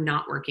or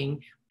not working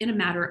in a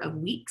matter of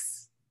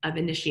weeks of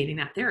initiating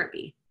that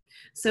therapy.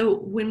 So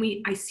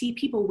when I see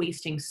people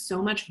wasting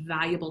so much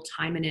valuable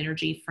time and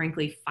energy,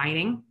 frankly,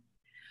 fighting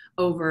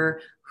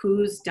over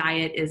whose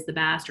diet is the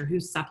best or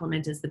whose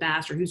supplement is the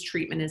best or whose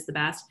treatment is the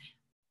best,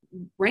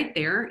 right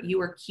there, you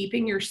are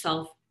keeping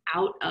yourself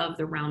out of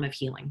the realm of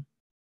healing.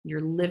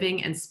 You're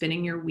living and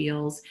spinning your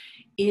wheels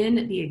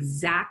in the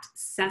exact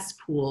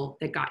cesspool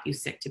that got you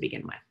sick to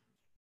begin with.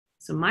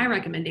 So my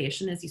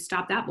recommendation is you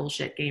stop that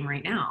bullshit game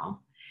right now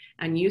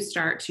and you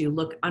start to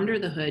look under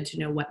the hood to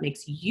know what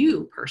makes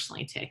you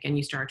personally tick, and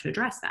you start to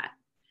address that.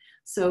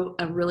 So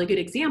a really good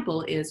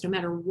example is no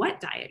matter what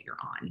diet you're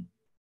on,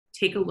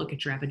 take a look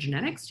at your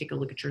epigenetics, take a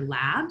look at your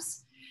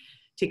labs,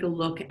 take a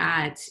look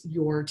at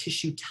your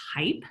tissue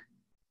type,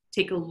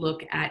 take a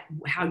look at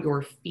how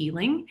you're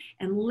feeling,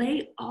 and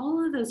lay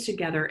all of those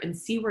together and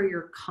see where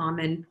your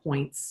common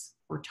points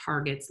or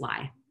targets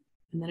lie,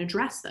 and then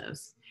address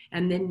those.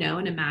 And then know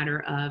in a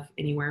matter of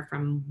anywhere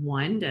from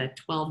 1 to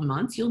 12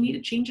 months, you'll need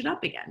to change it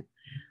up again.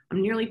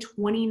 I'm nearly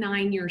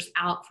 29 years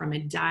out from a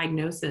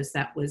diagnosis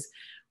that was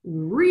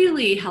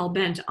really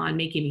hell-bent on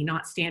making me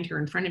not stand here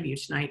in front of you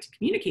tonight to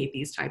communicate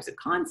these types of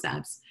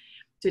concepts,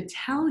 to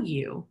tell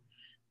you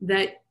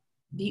that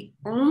the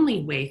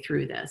only way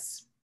through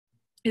this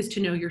is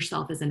to know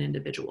yourself as an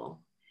individual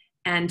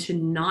and to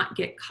not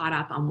get caught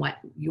up on what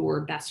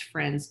your best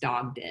friend's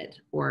dog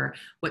did or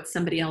what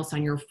somebody else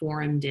on your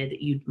forum did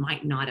that you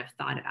might not have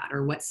thought about,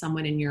 or what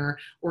someone in your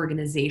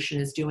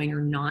organization is doing or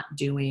not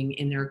doing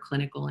in their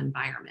clinical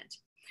environment.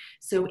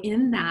 So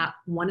in that,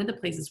 one of the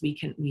places we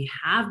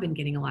have been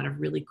getting a lot of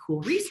really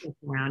cool research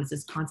around is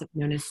this concept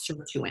known as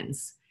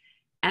sirtuins,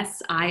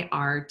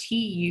 SIRTUINS.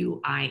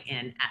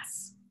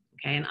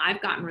 Okay, and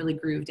I've gotten really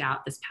grooved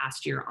out this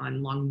past year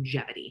on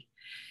longevity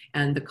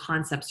and the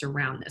concepts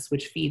around this,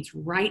 which feeds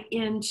right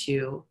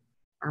into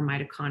our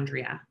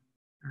mitochondria,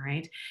 all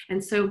right?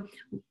 And so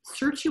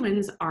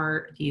sirtuins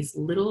are these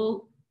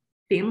little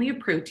family of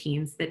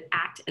proteins that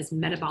act as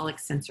metabolic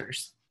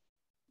sensors.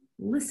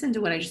 Listen to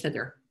what I just said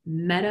there,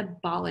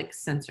 metabolic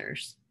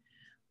sensors,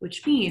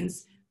 which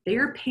means they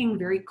are paying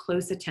very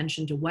close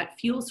attention to what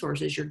fuel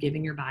sources you're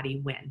giving your body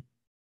when,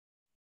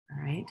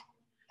 all right?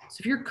 So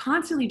if you're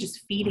constantly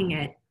just feeding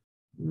it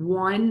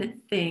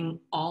one thing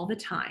all the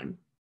time,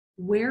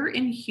 where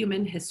in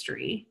human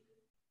history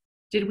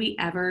did we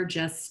ever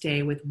just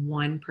stay with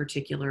one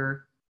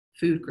particular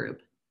food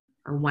group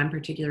or one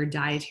particular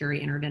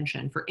dietary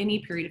intervention for any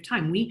period of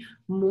time? We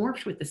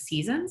morphed with the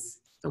seasons,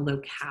 the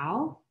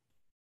locale,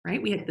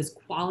 right? We had this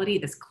quality,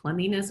 this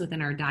cleanliness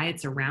within our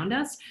diets around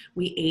us.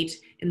 We ate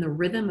in the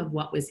rhythm of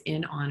what was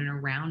in, on, and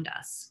around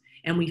us.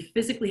 And we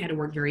physically had to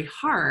work very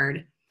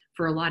hard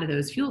for a lot of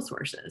those fuel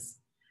sources.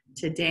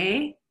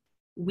 Today,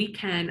 we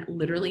can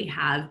literally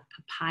have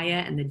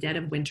papaya in the dead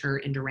of winter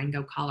in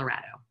Durango,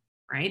 Colorado,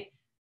 right?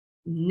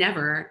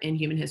 Never in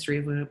human history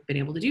have we been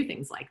able to do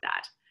things like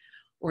that.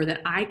 Or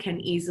that I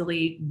can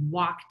easily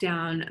walk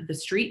down the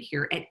street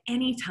here at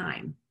any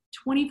time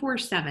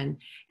 24/7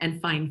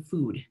 and find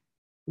food.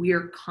 We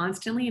are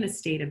constantly in a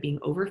state of being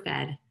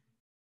overfed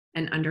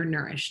and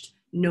undernourished,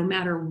 no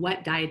matter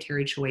what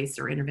dietary choice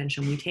or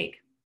intervention we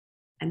take.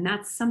 And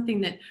that's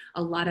something that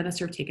a lot of us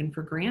are taken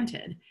for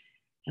granted.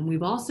 And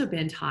we've also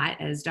been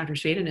taught, as Dr.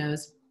 Shveta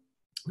knows,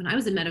 when I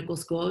was in medical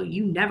school,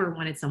 you never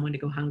wanted someone to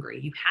go hungry.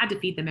 You had to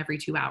feed them every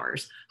 2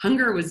 hours.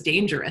 Hunger was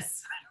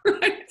dangerous,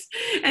 right?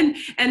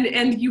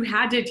 And you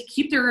had to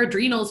keep their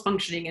adrenals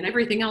functioning and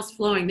everything else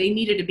flowing. They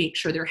needed to make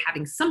sure they're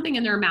having something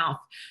in their mouth,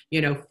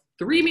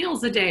 3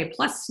 meals a day,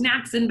 plus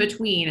snacks in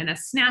between, and a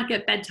snack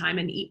at bedtime,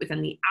 and eat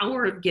within the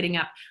hour of getting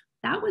up.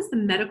 That was the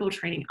medical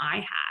training I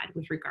had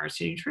with regards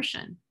to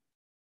nutrition.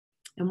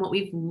 And what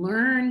we've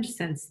learned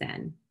since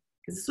then,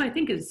 because this is what I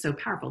think is so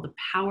powerful, the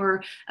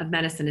power of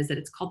medicine is that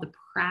it's called the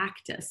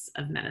practice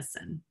of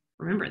medicine.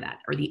 Remember that,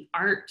 or the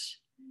art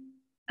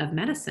of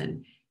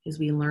medicine is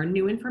we learn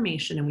new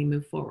information and we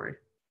move forward.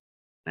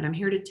 But I'm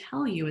here to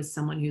tell you, as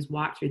someone who's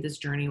walked through this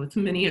journey with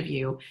many of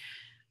you,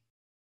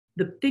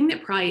 the thing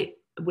that probably,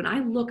 when I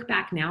look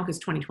back now, because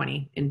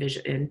 2020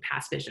 in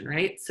past vision,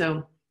 right?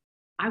 So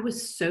I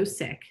was so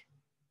sick,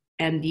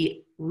 and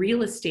the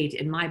real estate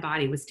in my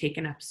body was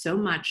taken up so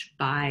much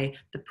by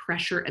the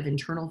pressure of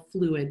internal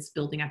fluids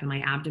building up in my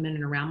abdomen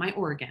and around my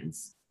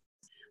organs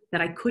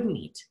that I couldn't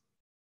eat.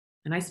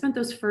 And I spent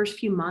those first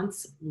few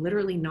months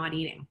literally not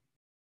eating.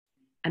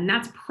 And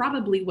that's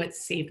probably what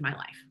saved my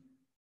life.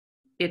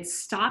 It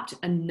stopped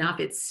enough,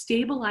 it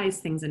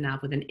stabilized things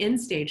enough with an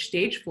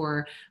stage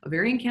 4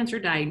 ovarian cancer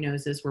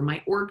diagnosis where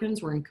my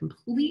organs were in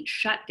complete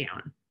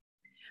shutdown,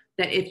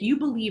 that if you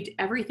believed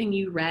everything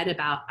you read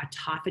about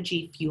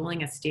autophagy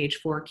fueling a stage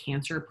 4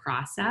 cancer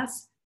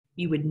process,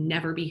 you would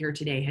never be here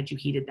today had you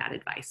heeded that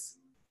advice.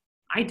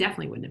 I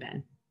definitely wouldn't have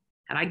been.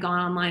 Had I gone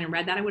online and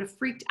read that, I would have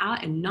freaked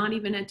out and not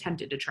even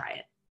attempted to try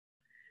it.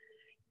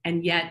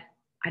 And yet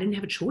I didn't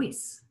have a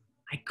choice.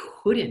 I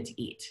couldn't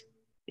eat.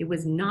 It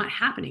was not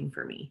happening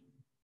for me.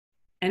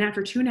 And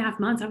after 2.5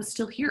 months, I was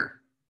still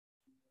here,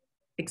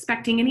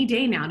 expecting any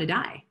day now to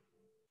die.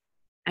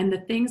 And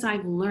the things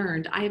I've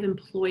learned, I have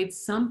employed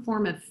some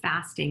form of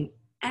fasting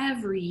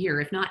every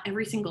year, if not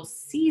every single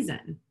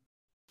season,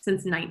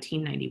 since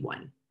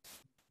 1991.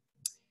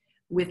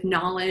 With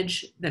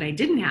knowledge that I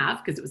didn't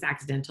have because it was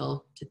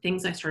accidental, to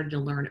things I started to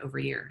learn over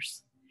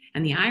years.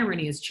 And the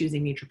irony is,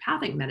 choosing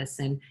naturopathic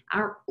medicine,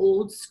 our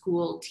old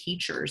school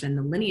teachers and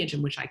the lineage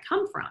in which I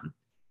come from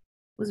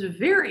was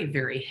very,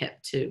 very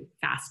hip to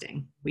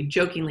fasting. We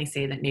jokingly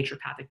say that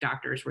naturopathic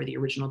doctors were the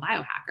original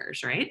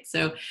biohackers, right?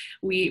 So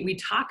we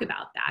talk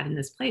about that in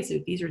this place.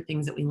 These are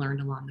things that we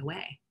learned along the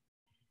way.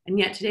 And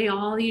yet today,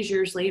 all these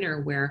years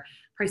later, where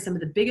probably some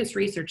of the biggest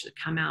research that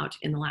come out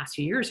in the last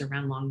few years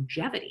around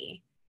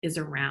longevity is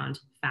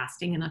around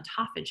fasting and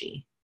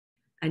autophagy.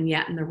 And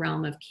yet in the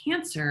realm of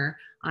cancer,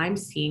 I'm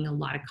seeing a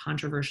lot of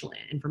controversial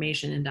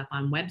information end up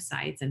on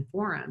websites and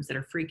forums that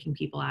are freaking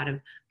people out of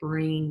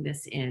bringing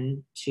this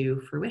into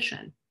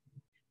fruition.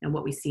 And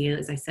what we see,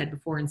 as I said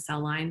before, in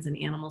cell lines and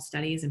animal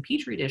studies and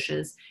petri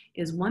dishes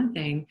is one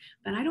thing,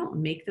 but I don't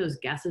make those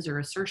guesses or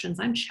assertions.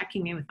 I'm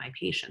checking in with my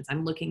patients.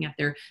 I'm looking at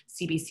their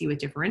CBC with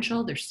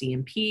differential, their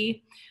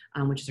CMP,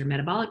 which is their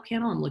metabolic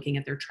panel. I'm looking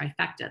at their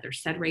trifecta, their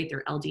SED rate,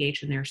 their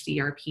LDH, and their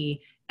CRP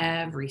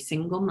every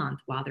single month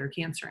while they're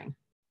cancering.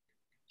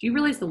 Do you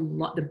realize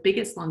the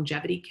biggest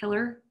longevity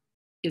killer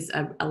is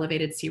an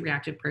elevated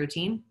C-reactive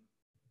protein?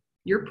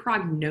 Your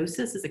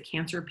prognosis as a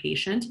cancer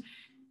patient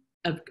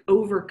of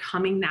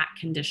overcoming that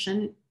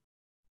condition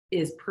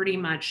is pretty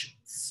much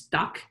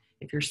stuck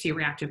if your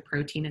C-reactive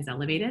protein is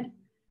elevated.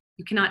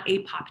 You cannot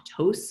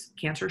apoptose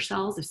cancer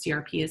cells if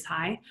CRP is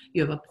high.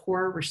 You have a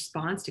poor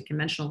response to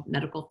conventional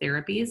medical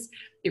therapies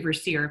if your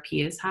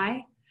CRP is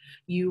high.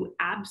 You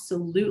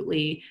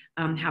absolutely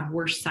have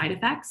worse side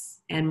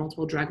effects and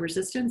multiple drug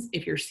resistance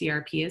if your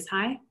CRP is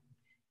high.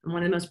 And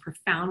one of the most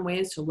profound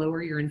ways to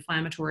lower your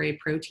inflammatory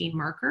protein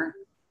marker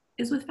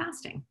is with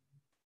fasting,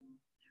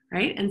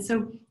 right? And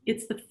so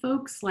it's the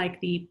folks like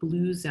the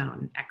Blue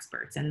Zone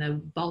experts and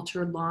the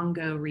Walter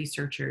Longo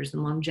researchers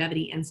and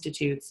longevity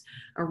institutes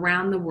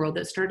around the world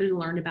that started to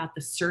learn about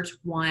the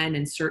SIRT1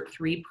 and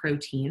SIRT3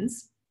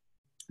 proteins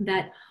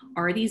that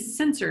are these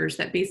sensors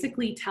that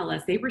basically tell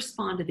us, they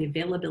respond to the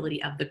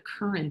availability of the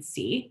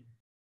currency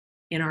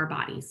in our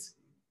bodies,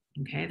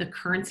 okay? The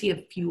currency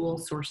of fuel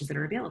sources that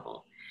are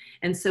available.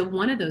 And so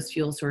one of those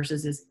fuel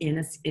sources is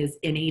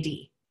NAD.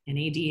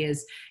 NAD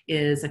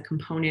is a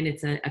component,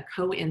 it's a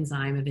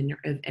coenzyme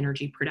of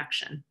energy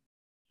production,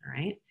 all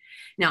right?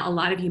 Now, a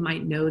lot of you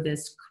might know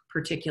this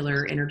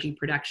particular energy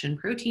production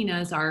protein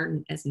as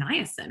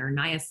niacin or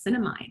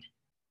niacinamide.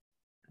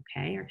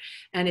 Okay,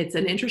 and it's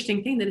an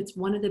interesting thing that it's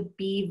one of the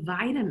B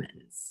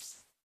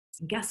vitamins.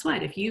 Guess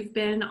what? If you've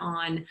been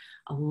on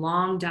a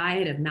long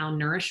diet of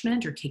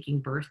malnourishment or taking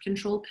birth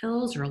control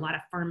pills or a lot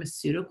of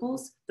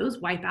pharmaceuticals, those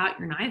wipe out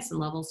your niacin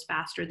levels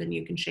faster than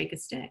you can shake a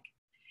stick.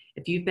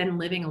 If you've been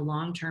living a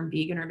long-term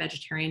vegan or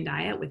vegetarian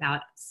diet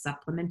without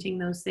supplementing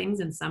those things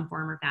in some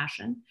form or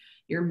fashion,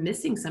 you're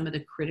missing some of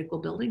the critical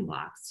building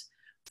blocks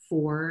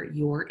for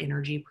your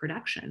energy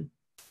production.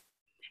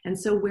 And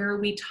so where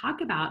we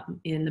talk about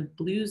in the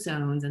blue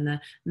zones and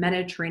the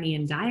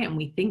Mediterranean diet, and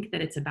we think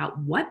that it's about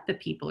what the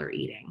people are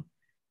eating,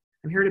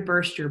 I'm here to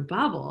burst your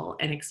bubble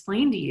and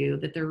explain to you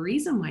that the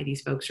reason why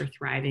these folks are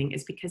thriving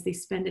is because they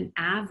spend an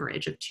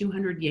average of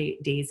 200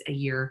 days a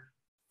year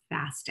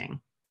fasting.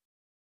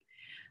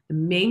 The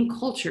main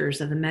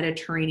cultures of the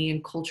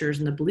Mediterranean cultures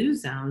in the blue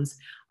zones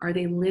are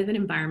they live in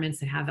environments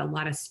that have a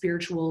lot of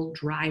spiritual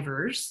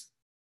drivers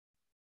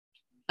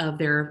of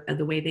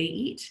the way they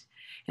eat.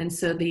 And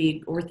so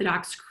the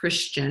Orthodox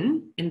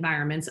Christian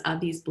environments of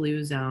these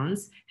blue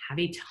zones have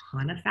a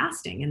ton of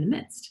fasting in the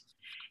midst.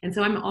 And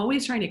so I'm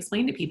always trying to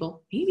explain to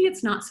people, maybe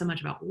it's not so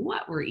much about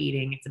what we're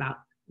eating, it's about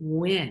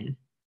when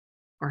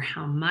or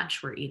how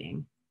much we're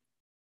eating.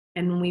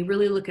 And when we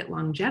really look at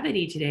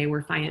longevity today,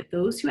 we're finding that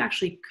those who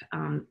actually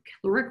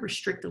caloric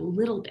restrict a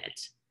little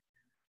bit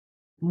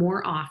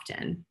more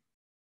often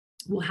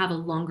will have a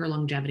longer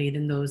longevity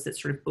than those that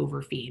sort of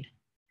overfeed.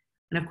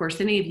 And of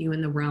course, any of you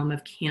in the realm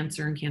of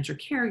cancer and cancer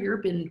care,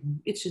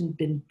 it's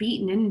been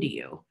beaten into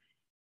you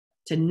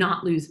to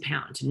not lose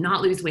pound, to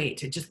not lose weight,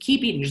 to just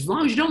keep eating. As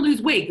long as you don't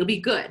lose weight, you'll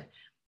be good.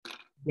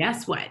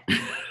 Guess what?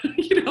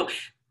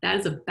 That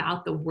is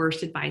about the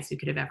worst advice you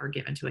could have ever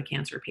given to a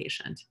cancer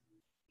patient.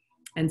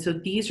 And so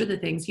these are the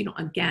things,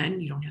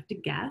 again, you don't have to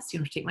guess. You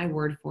don't have to take my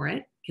word for it.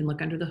 You can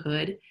look under the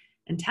hood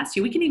and test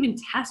you. We can even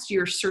test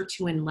your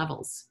sirtuin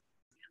levels.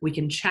 We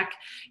can check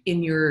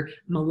in your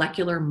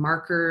molecular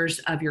markers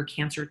of your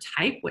cancer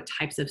type, what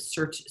types of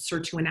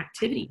sirtuin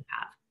activity you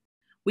have.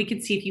 We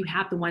could see if you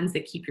have the ones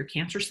that keep your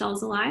cancer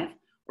cells alive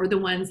or the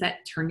ones that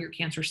turn your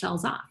cancer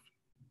cells off.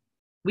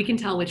 We can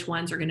tell which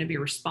ones are going to be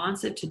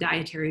responsive to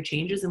dietary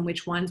changes and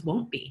which ones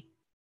won't be.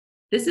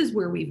 This is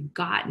where we've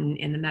gotten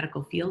in the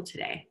medical field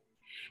today.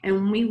 And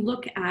when we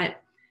look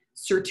at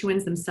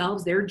sirtuins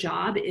themselves, their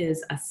job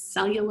is a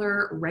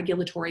cellular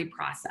regulatory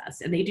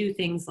process. And they do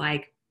things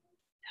like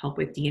help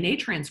with DNA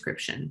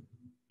transcription,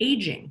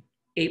 aging,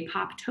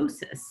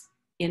 apoptosis,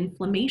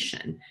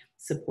 inflammation,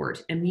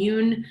 support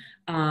immune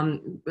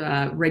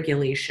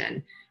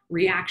regulation,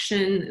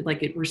 reaction,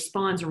 like it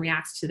responds and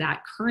reacts to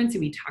that currency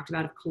we talked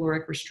about of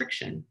caloric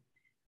restriction.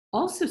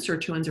 Also,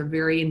 sirtuins are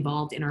very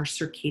involved in our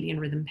circadian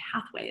rhythm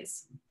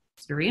pathways.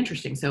 It's very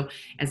interesting. So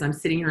as I'm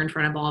sitting here in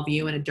front of all of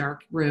you in a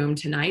dark room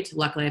tonight,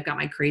 luckily I've got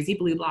my crazy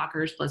blue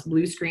blockers plus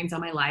blue screens on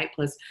my light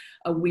plus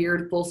a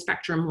weird full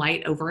spectrum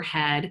light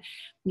overhead.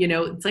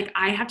 It's like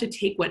I have to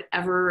take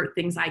whatever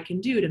things I can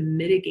do to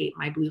mitigate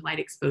my blue light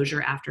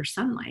exposure after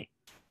sunlight.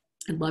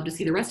 I'd love to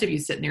see the rest of you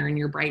sitting there in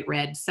your bright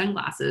red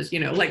sunglasses,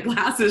 like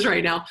glasses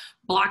right now,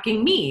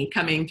 blocking me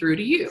coming through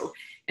to you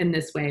in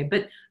this way.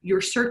 But your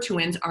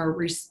sirtuins are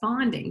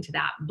responding to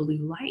that blue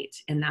light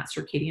and that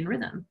circadian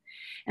rhythm.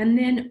 And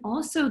then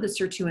also the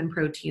sirtuin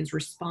proteins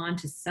respond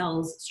to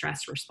cells'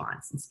 stress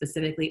response, and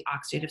specifically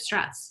oxidative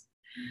stress.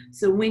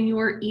 So when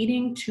you're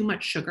eating too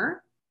much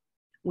sugar,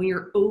 when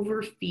you're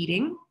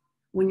overfeeding,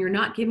 when you're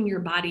not giving your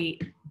body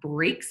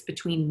breaks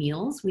between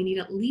meals, we need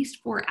at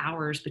least 4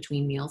 hours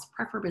between meals,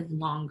 preferably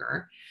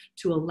longer,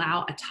 to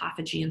allow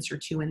autophagy and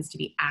sirtuins to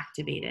be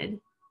activated.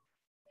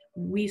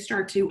 We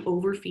start to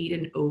overfeed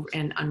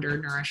and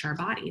undernourish our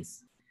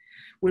bodies.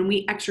 When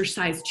we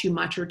exercise too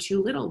much or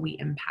too little, we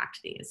impact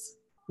these.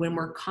 When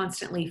we're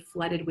constantly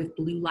flooded with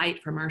blue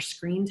light from our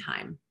screen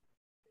time,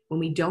 when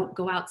we don't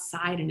go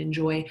outside and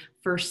enjoy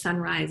first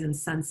sunrise and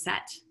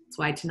sunset. That's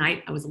why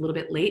tonight I was a little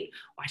bit late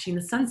watching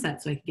the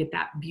sunset so I could get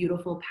that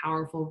beautiful,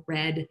 powerful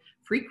red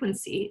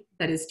frequency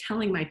that is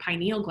telling my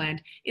pineal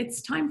gland,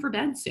 it's time for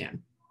bed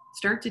soon.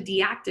 Start to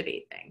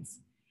deactivate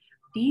things.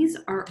 These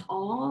are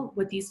all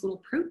what these little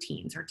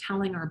proteins are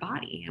telling our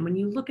body. And when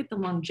you look at the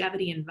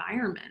longevity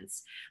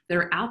environments that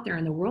are out there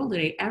in the world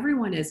today,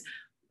 everyone is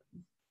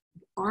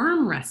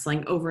arm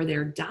wrestling over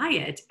their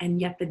diet,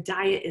 and yet the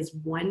diet is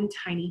one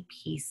tiny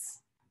piece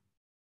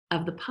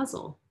of the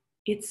puzzle.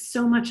 It's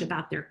so much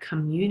about their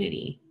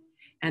community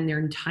and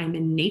their time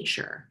in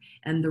nature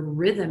and the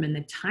rhythm and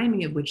the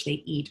timing of which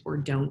they eat or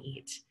don't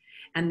eat.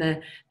 And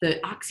the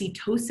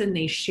oxytocin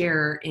they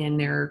share in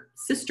their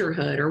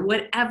sisterhood or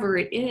whatever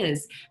it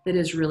is that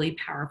is really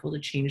powerful to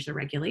change the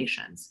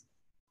regulations.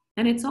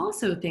 And it's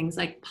also things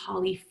like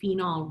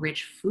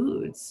polyphenol-rich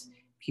foods.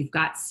 If you've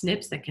got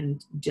SNPs that can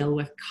deal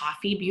with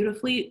coffee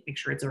beautifully, make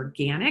sure it's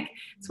organic.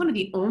 It's one of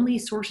the only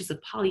sources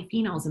of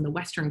polyphenols in the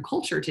Western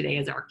culture today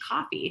is our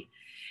coffee.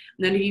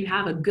 And then if you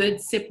have a good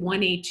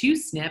CYP1A2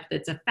 SNP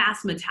that's a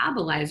fast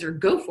metabolizer,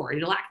 go for it.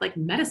 It'll act like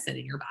medicine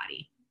in your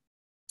body.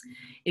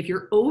 If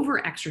you're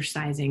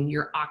over-exercising,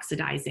 you're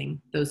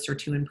oxidizing those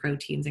sirtuin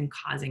proteins and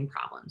causing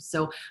problems.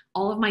 So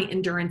all of my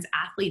endurance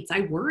athletes,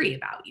 I worry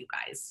about you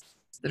guys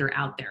that are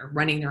out there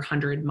running their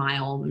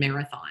 100-mile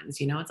marathons.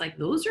 It's like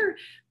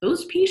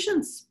those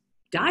patients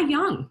die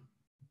young.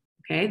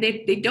 Okay,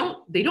 they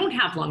don't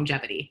have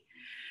longevity.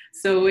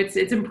 So it's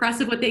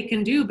impressive what they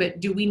can do, but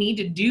do we need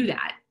to do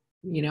that?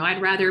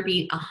 I'd rather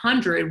be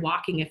 100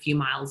 walking a few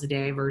miles a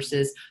day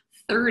versus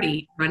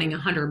 30 running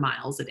 100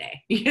 miles a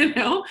day.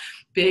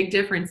 Big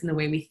difference in the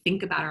way we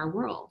think about our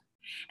world.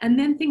 And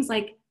then things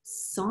like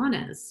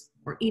saunas,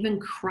 or even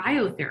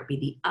cryotherapy,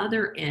 the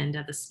other end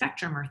of the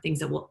spectrum, are things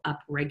that will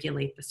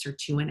upregulate the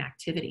sirtuin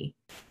activity.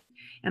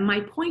 And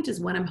my point is,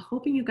 what I'm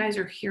hoping you guys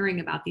are hearing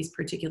about these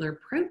particular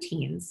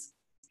proteins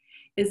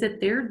is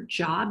that their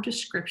job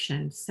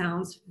description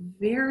sounds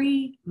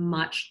very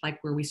much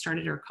like where we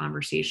started our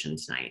conversation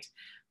tonight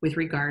with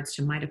regards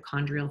to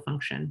mitochondrial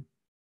function.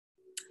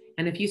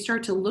 And if you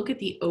start to look at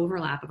the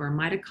overlap of our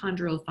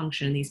mitochondrial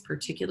function in these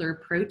particular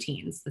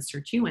proteins, the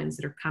sirtuins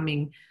that are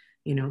coming,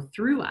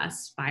 through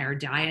us by our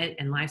diet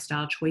and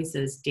lifestyle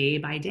choices day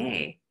by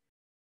day,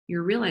 you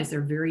realize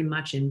they're very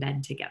much in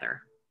bed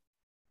together.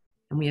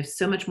 And we have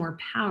so much more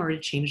power to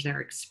change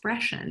their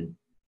expression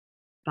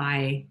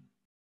by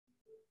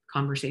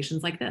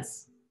conversations like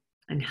this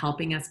and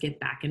helping us get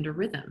back into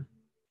rhythm.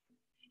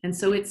 And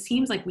so it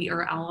seems like we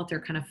are all out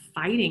there kind of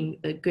fighting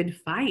the good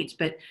fight,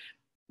 but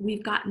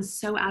we've gotten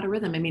so out of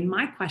rhythm. I mean,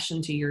 my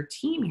question to your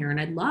team here, and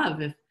I'd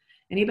love if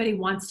anybody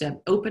wants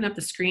to open up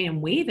the screen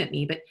and wave at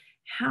me, but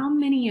how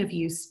many of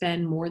you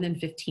spend more than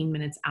 15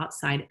 minutes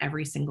outside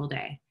every single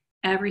day?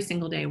 Every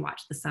single day,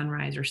 watch the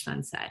sunrise or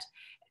sunset.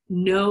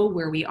 Know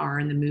where we are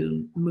in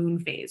the moon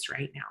phase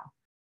right now,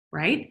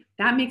 right?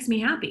 That makes me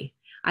happy.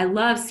 I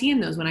love seeing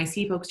those when I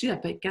see folks do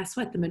that, but guess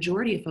what? The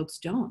majority of folks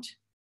don't.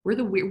 We're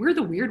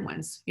the weird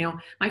ones.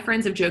 My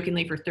friends have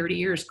jokingly for 30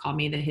 years called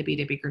me the hippy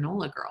dippy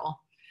granola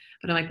girl.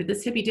 But I'm like, but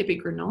this hippy dippy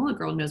granola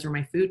girl knows where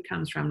my food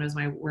comes from, knows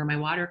where my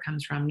water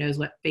comes from, knows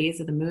what phase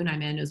of the moon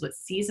I'm in, knows what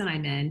season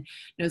I'm in,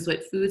 knows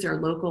what foods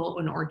are local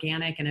and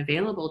organic and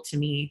available to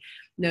me,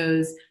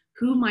 knows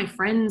who my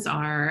friends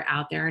are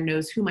out there,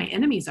 knows who my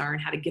enemies are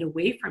and how to get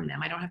away from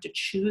them. I don't have to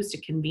choose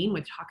to convene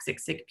with toxic,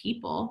 sick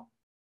people.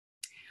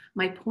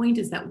 My point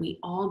is that we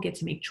all get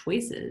to make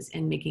choices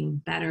in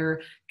making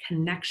better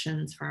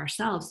connections for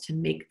ourselves to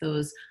make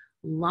those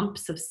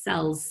lumps of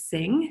cells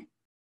sing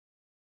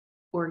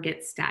or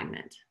get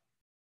stagnant.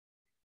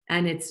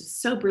 And it's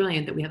so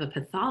brilliant that we have a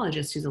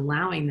pathologist who's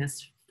allowing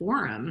this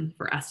forum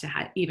for us to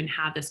even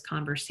have this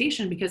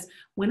conversation, because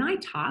when I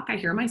talk, I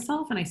hear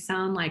myself and I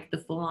sound like the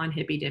full-on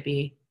hippy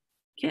dippy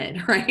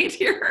kid right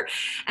here.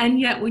 And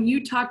yet when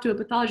you talk to a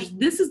pathologist,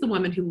 this is the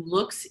woman who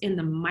looks in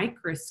the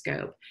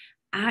microscope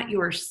at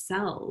your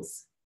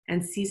cells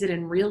and sees it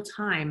in real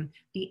time,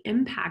 the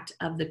impact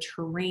of the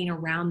terrain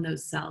around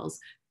those cells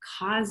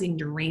causing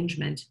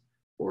derangement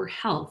or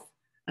health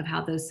of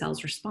how those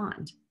cells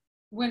respond.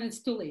 When it's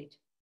too late.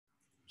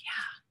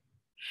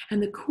 Yeah.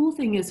 And the cool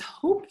thing is,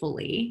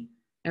 hopefully,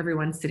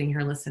 everyone sitting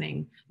here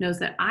listening knows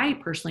that I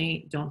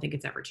personally don't think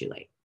it's ever too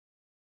late.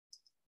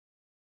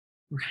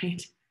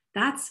 Right?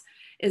 That's,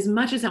 as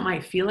much as it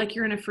might feel like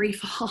you're in a free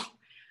fall,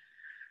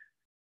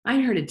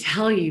 I'm here to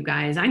tell you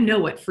guys, I know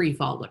what free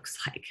fall looks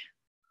like.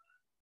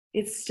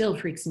 It still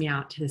freaks me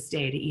out to this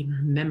day to even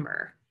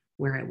remember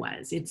where I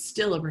was. It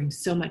still brings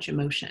so much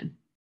emotion.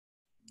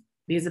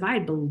 Because if I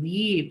had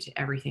believed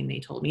everything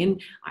they told me,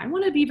 and I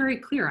want to be very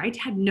clear, I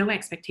had no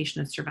expectation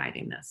of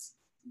surviving this.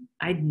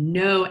 I had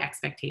no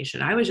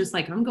expectation. I was just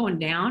like, I'm going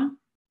down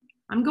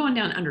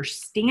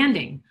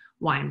understanding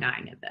why I'm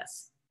dying of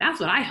this. That's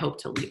what I hope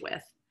to leave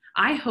with.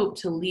 I hope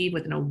to leave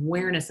with an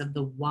awareness of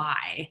the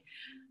why.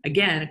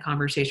 Again, a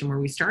conversation where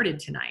we started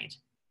tonight.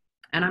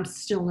 And I'm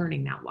still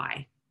learning that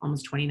why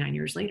almost 29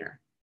 years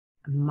later.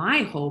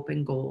 My hope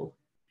and goal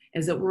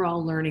is that we're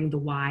all learning the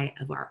why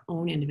of our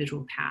own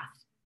individual path,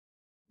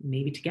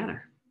 maybe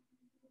together,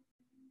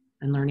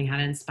 and learning how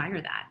to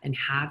inspire that and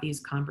have these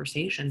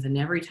conversations. And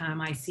every time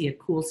I see a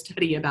cool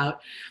study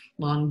about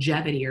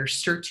longevity or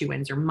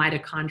sirtuins or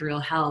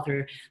mitochondrial health,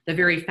 or the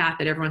very fact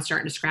that everyone's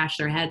starting to scratch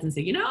their heads and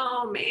say,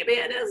 maybe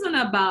it isn't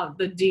about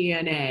the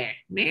DNA.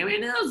 Maybe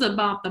it is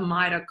about the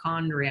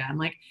mitochondria. I'm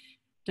like,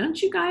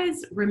 don't you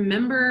guys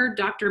remember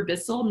Dr.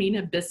 Bissell,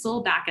 Mina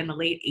Bissell, back in the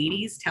late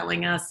 80s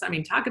telling us,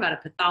 talk about a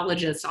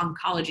pathologist,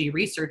 oncology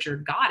researcher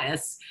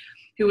goddess,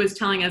 who was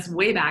telling us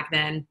way back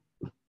then,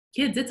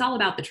 kids, it's all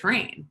about the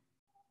train.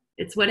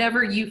 It's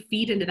whatever you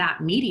feed into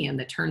that medium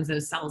that turns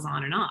those cells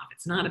on and off.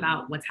 It's not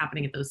about what's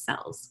happening at those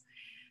cells.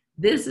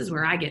 This is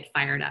where I get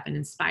fired up and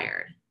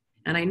inspired.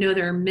 And I know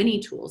there are many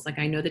tools. Like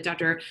I know that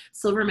Dr.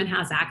 Silverman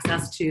has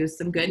access to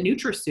some good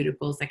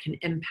nutraceuticals that can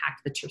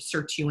impact the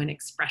sirtuin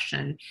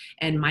expression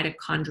and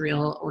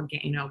mitochondrial or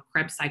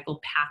Krebs cycle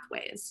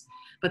pathways.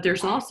 But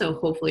there's also,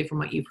 hopefully from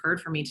what you've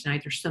heard from me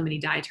tonight, there's so many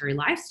dietary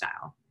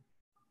lifestyle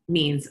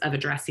means of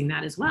addressing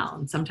that as well.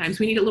 And sometimes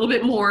we need a little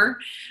bit more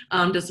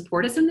to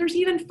support us. And there's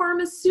even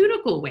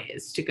pharmaceutical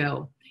ways to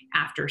go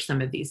after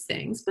some of these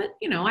things. But,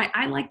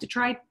 I like to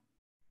try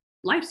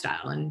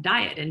lifestyle and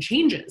diet and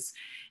changes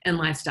in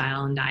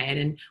lifestyle and diet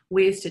and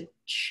ways to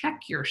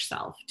check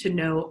yourself to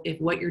know if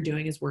what you're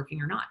doing is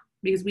working or not.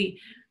 Because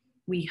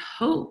we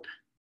hope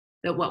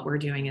that what we're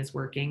doing is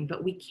working,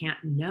 but we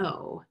can't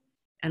know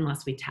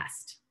unless we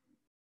test.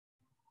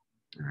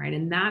 All right.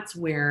 And that's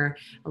where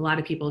a lot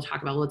of people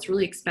talk about, well, it's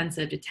really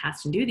expensive to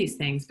test and do these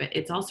things, but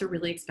it's also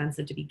really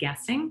expensive to be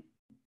guessing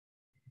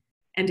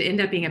and to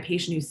end up being a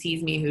patient who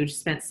sees me who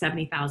spent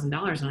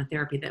 $70,000 on a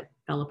therapy that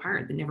fell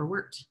apart, that never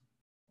worked.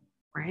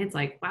 Right. It's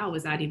like, wow,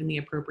 was that even the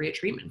appropriate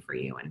treatment for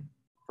you? And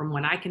From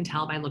what I can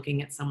tell by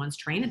looking at someone's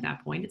train at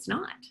that point, it's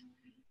not.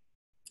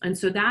 And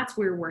so that's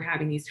where we're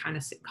having these kind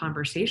of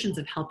conversations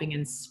of helping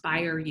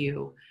inspire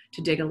you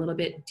to dig a little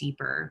bit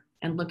deeper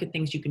and look at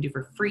things you can do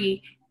for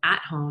free at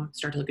home.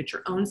 Start to look at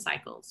your own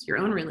cycles, your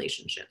own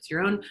relationships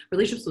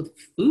with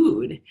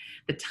food,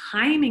 the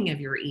timing of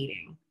your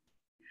eating.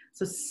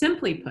 So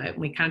simply put,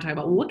 we kind of talk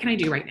about, well, what can I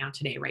do right now,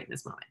 today, right in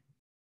this moment?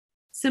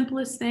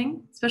 Simplest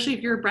thing, especially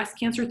if you're breast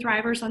cancer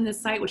thrivers on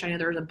this site, which I know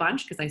there's a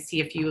bunch because I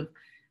see a few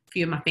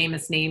of my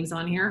famous names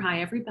on here.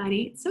 Hi,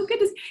 everybody. It's so good.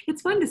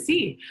 It's fun to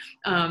see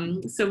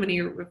so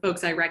many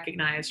folks I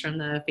recognize from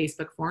the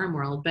Facebook forum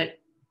world. But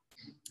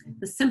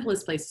the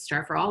simplest place to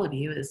start for all of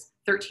you is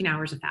 13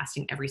 hours of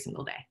fasting every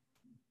single day.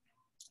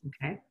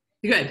 Okay,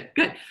 good.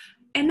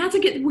 And that's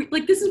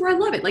this is where I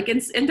love it.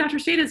 And Dr.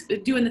 Shada's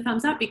doing the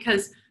thumbs up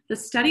because the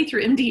study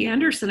through MD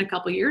Anderson a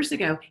couple years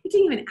ago, it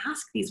didn't even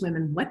ask these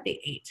women what they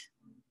ate.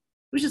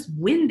 It was just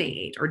when they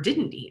ate or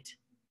didn't eat.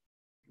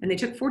 And they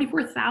took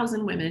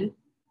 44,000 women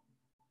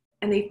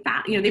and they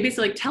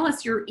basically tell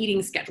us your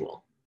eating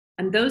schedule.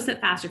 And those that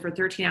fasted for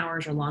 13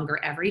 hours or longer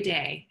every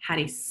day had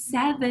a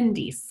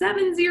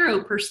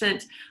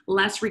 70%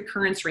 less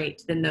recurrence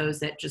rate than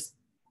those that just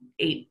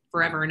ate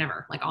forever and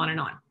ever, on and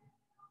on.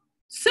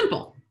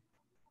 Simple.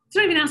 It's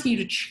not even asking you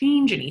to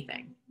change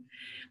anything.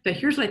 But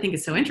here's what I think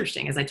is so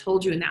interesting. As I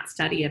told you in that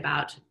study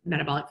about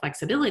metabolic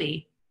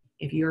flexibility,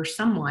 if you're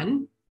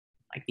someone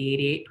like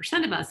the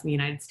 88% of us in the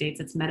United States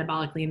that's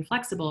metabolically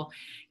inflexible,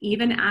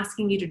 even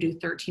asking you to do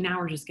 13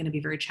 hours is going to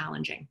be very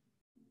challenging.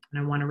 And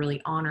I want to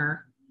really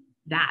honor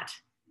that.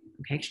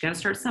 Okay, because you got to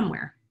start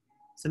somewhere.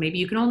 So maybe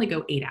you can only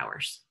go 8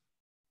 hours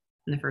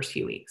in the first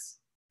few weeks,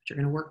 but you're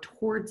going to work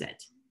towards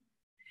it.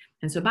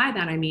 And so by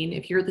that, I mean,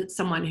 if you're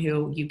someone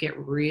who you get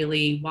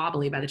really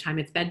wobbly by the time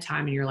it's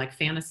bedtime and you're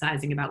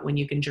fantasizing about when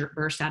you can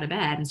burst out of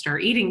bed and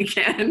start eating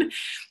again,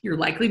 you're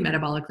likely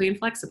metabolically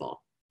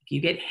inflexible. If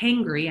you get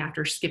hangry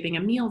after skipping a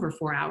meal for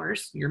 4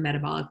 hours, you're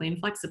metabolically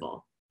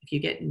inflexible. If you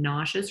get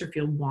nauseous or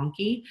feel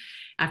wonky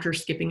after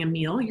skipping a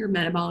meal, you're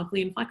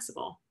metabolically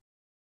inflexible.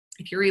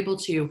 If you're able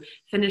to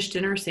finish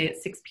dinner, say at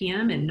 6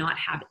 p.m. and not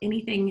have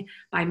anything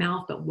by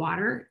mouth but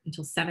water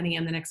until 7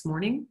 a.m. the next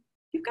morning,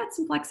 you've got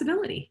some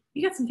flexibility.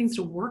 You got some things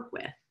to work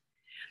with.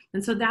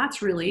 And so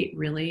that's really,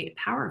 really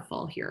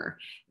powerful here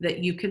that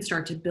you can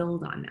start to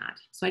build on that.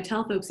 So I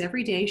tell folks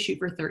every day, shoot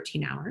for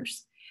 13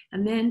 hours.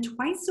 And then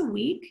twice a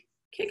week,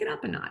 kick it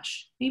up a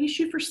notch. Maybe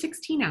shoot for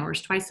 16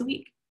 hours twice a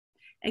week.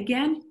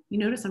 Again, you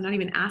notice I'm not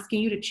even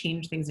asking you to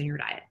change things in your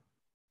diet.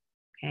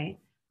 Okay.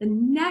 The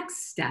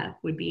next step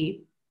would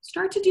be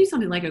start to do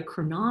something like a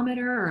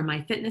chronometer or a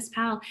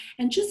MyFitnessPal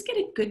and just get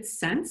a good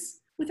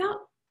sense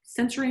without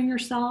censoring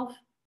yourself.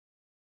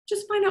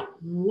 Just find out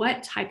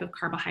what type of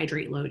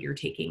carbohydrate load you're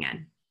taking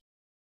in.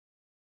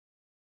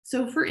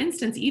 So for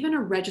instance, even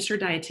a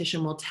registered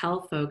dietitian will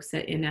tell folks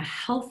that in a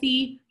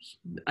healthy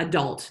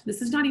adult,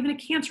 this is not even a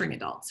cancering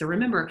adult. So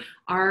remember,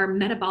 our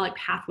metabolic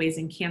pathways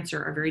in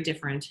cancer are very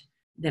different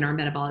than our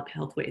metabolic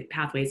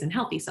pathways in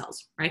healthy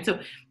cells, right? So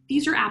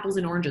these are apples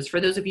and oranges.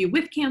 For those of you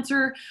with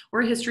cancer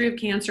or a history of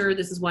cancer,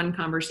 this is one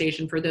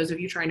conversation. For those of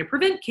you trying to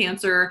prevent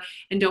cancer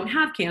and don't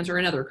have cancer,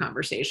 another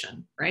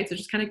conversation, right? So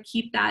just kind of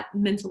keep that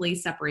mentally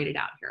separated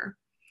out here.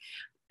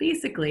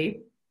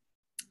 Basically,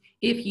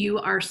 if you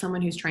are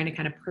someone who's trying to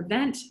kind of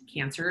prevent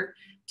cancer,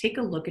 take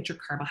a look at your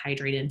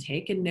carbohydrate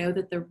intake and know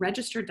that the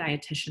registered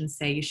dietitians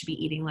say you should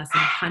be eating less than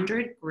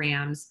 100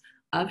 grams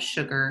of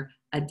sugar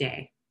a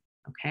day,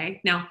 okay?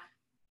 Now,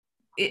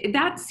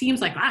 that seems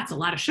like that's a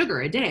lot of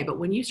sugar a day, but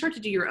when you start to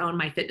do your own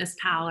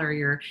MyFitnessPal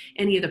or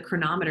any of the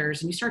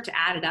chronometers and you start to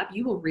add it up,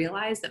 you will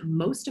realize that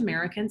most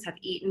Americans have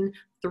eaten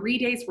 3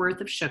 days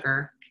worth of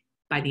sugar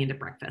by the end of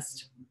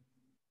breakfast.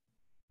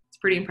 It's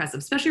pretty impressive,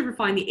 especially if you're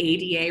following the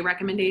ADA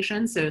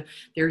recommendations. So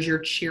there's your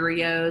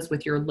Cheerios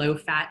with your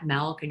low-fat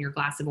milk and your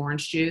glass of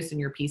orange juice and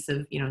your piece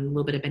of, a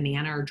little bit of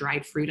banana or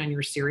dried fruit on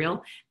your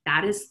cereal.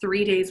 That is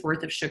 3 days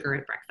worth of sugar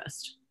at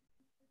breakfast.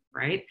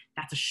 Right?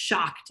 That's a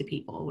shock to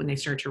people when they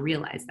start to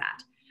realize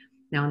that.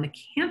 Now, in the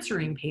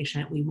cancering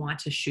patient, we want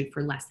to shoot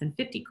for less than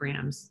 50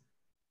 grams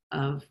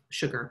of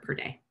sugar per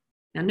day.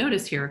 Now,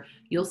 notice here,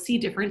 you'll see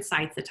different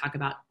sites that talk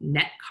about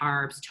net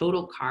carbs,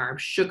 total carbs,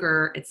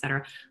 sugar,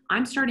 etc.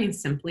 I'm starting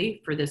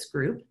simply for this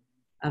group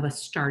of a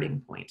starting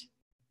point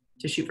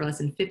to shoot for less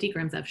than 50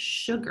 grams of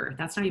sugar.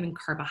 That's not even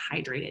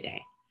carbohydrate a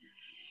day.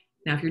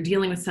 Now, if you're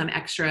dealing with some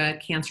extra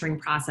cancering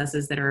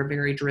processes that are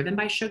very driven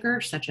by sugar,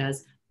 such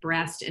as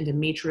breast,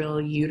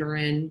 endometrial,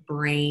 uterine,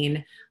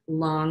 brain,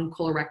 lung,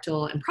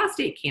 colorectal, and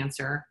prostate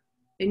cancer,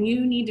 then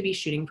you need to be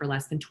shooting for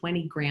less than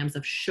 20 grams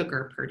of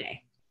sugar per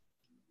day.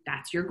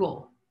 That's your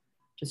goal,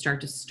 to start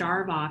to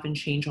starve off and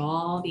change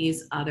all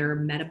these other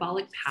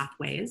metabolic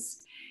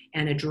pathways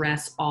and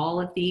address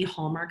all of the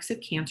hallmarks of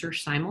cancer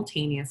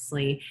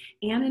simultaneously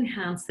and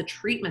enhance the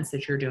treatments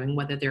that you're doing,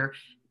 whether they're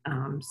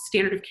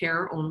standard of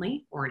care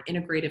only or an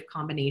integrative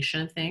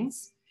combination of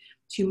things,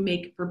 to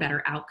make for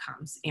better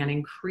outcomes and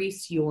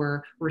increase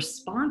your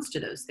response to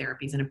those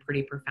therapies in a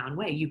pretty profound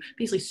way. You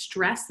basically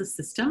stress the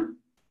system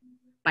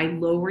by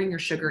lowering your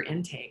sugar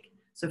intake.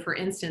 So for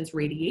instance,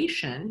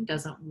 radiation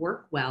doesn't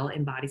work well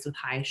in bodies with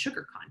high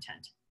sugar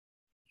content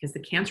because the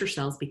cancer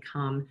cells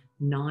become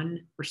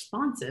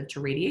non-responsive to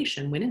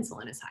radiation when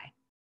insulin is high.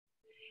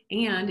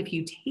 And if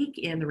you take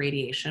in the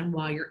radiation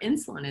while your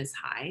insulin is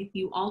high,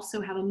 you also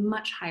have a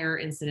much higher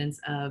incidence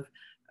of,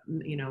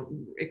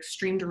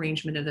 extreme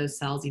derangement of those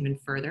cells even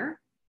further,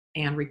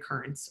 and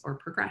recurrence or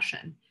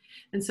progression.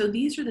 And so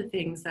these are the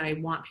things that I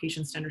want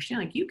patients to understand.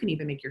 Like, you can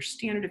even make your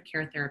standard of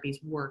care therapies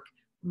work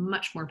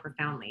much more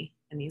profoundly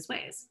in these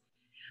ways.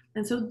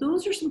 And so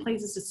those are some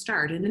places to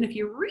start. And then if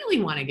you really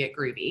want to get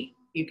groovy,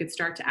 you could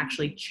start to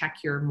actually check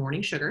your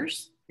morning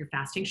sugars, your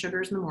fasting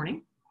sugars in the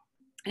morning.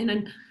 And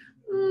then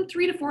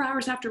 3 to 4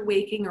 hours after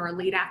waking, or a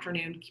late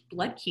afternoon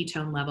blood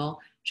ketone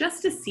level,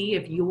 just to see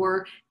if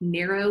your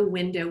narrow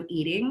window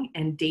eating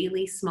and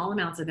daily small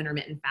amounts of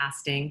intermittent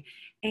fasting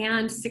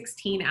and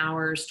 16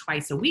 hours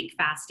twice a week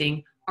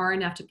fasting are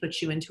enough to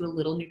put you into a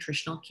little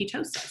nutritional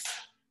ketosis.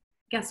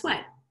 Guess what?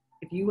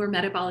 If you are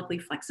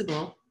metabolically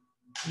flexible,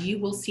 you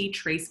will see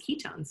trace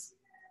ketones.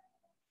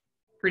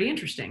 Pretty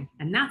interesting.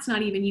 And that's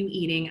not even you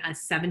eating a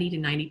 70 to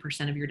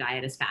 90% of your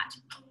diet as fat.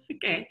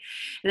 Okay.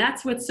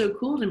 That's what's so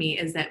cool to me,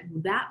 is that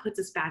puts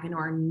us back into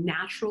our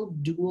natural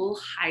dual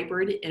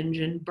hybrid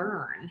engine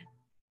burn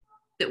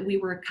that we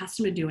were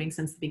accustomed to doing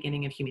since the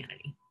beginning of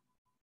humanity.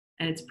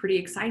 And it's pretty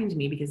exciting to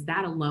me because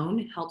that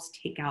alone helps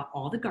take out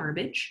all the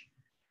garbage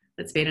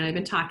that Spade and I have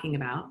been talking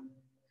about,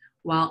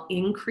 while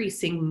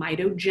increasing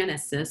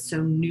mitogenesis,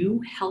 so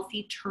new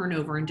healthy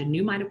turnover into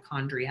new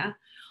mitochondria,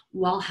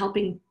 while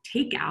helping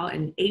take out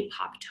and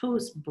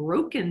apoptose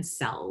broken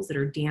cells that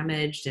are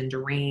damaged and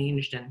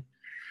deranged and a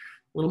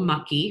little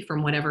mucky for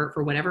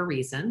whatever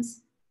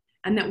reasons,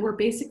 and that we're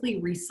basically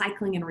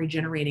recycling and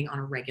regenerating on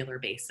a regular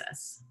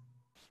basis.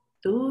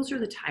 Those are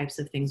the types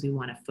of things we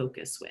want to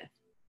focus with.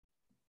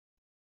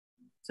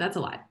 So that's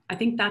a lot. I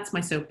think that's my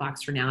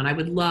soapbox for now. And I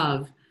would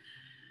love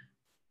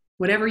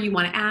whatever you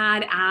want to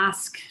add,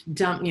 ask,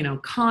 dump,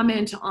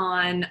 comment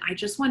on. I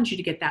just wanted you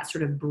to get that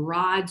sort of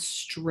broad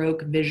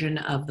stroke vision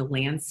of the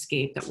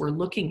landscape that we're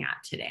looking at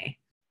today,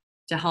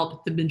 to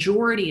help the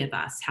majority of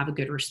us have a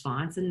good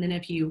response. And then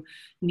if you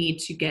need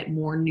to get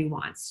more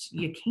nuanced,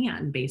 you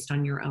can, based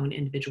on your own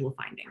individual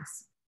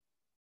findings.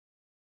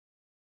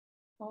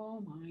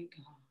 Oh my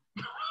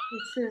God.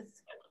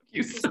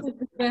 This is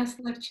the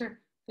best lecture.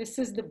 This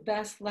is the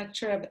best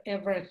lecture I've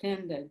ever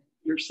attended.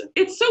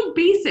 It's so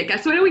basic.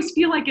 That's what I always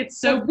feel like. It's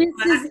so. But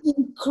this is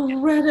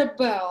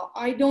incredible.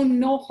 I don't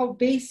know how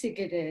basic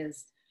it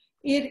is.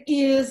 It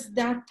is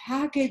that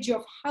package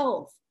of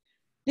health.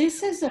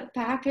 This is a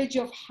package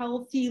of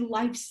healthy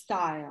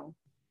lifestyle.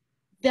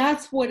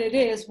 That's what it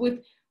is,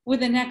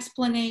 with an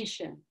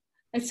explanation.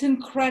 It's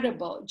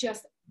incredible.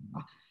 Just,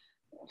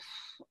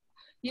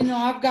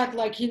 I've got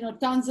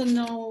tons of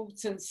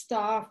notes and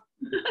stuff.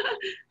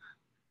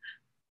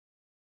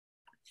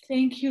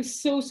 Thank you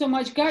so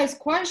much. Guys,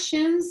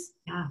 questions?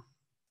 Yeah.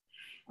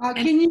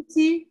 Can you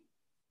see?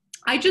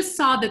 I just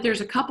saw that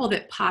there's a couple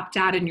that popped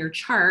out in your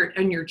chart,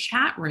 in your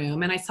chat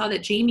room. And I saw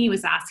that Jamie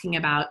was asking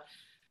about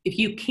if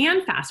you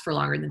can fast for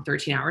longer than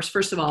 13 hours.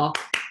 First of all,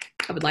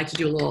 I would like to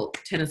do a little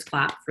tennis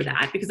clap for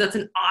that, because that's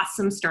an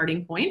awesome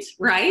starting point,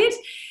 right?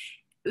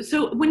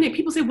 So when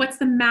people say, what's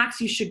the max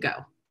you should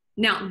go?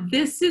 Now,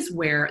 this is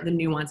where the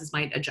nuances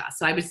might adjust.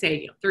 So I would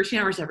say, 13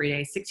 hours every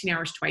day, 16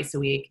 hours twice a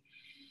week.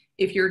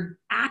 If you're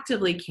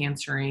actively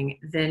cancering,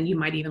 then you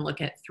might even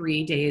look at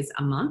 3 days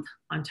a month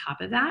on top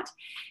of that.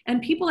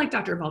 And people like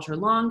Dr. Walter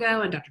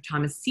Longo and Dr.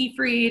 Thomas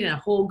Seyfried and a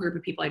whole group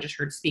of people I just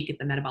heard speak at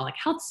the Metabolic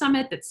Health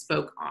Summit that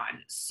spoke on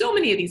so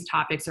many of these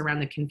topics around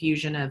the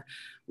confusion of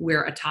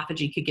where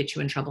autophagy could get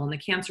you in trouble in the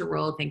cancer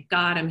world. Thank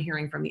God I'm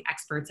hearing from the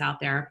experts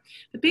out there.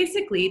 But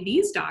basically,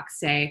 these docs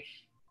say,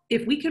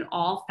 if we could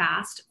all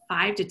fast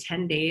 5 to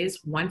 10 days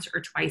once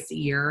or twice a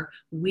year,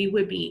 we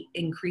would be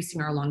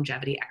increasing our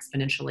longevity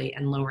exponentially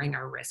and lowering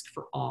our risk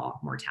for all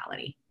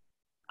mortality.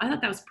 I thought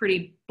that was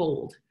pretty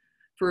bold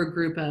for a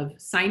group of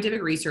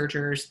scientific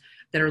researchers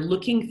that are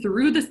looking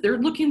through this. They're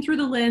looking through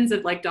the lens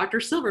of, like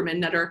Dr. Silverman,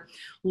 that are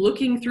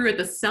looking through at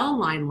the cell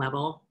line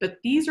level. But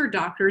these are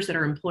doctors that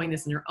are employing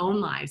this in their own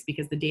lives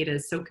because the data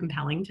is so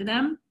compelling to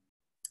them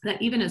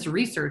that even as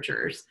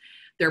researchers,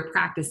 they're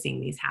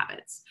practicing these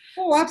habits.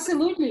 Oh,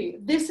 absolutely.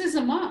 This is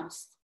a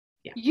must.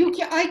 Yeah.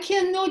 I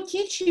cannot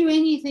teach you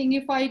anything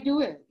if I do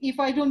it. If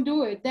I don't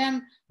do it,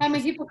 then I'm a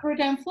hypocrite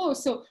and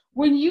false. So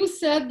when you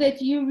said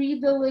that you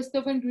read the list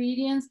of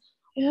ingredients,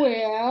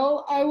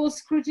 well, I will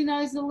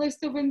scrutinize the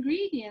list of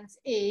ingredients,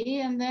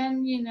 and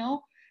then,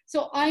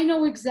 so I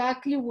know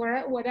exactly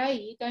what I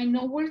eat. I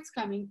know where it's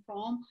coming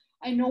from.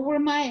 I know where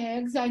my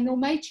eggs, I know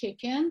my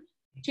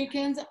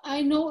chickens,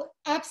 I know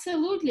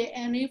absolutely.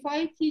 And if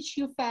I teach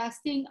you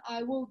fasting,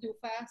 I will do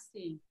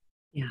fasting.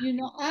 Yeah.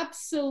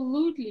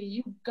 Absolutely.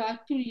 You've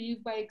got to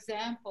live by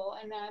example.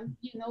 And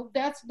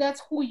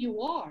that's who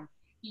you are.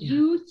 Yeah.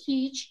 You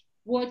teach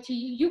what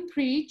you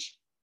preach,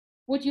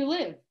 what you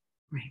live.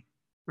 Right.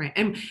 Right.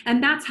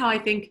 And that's how I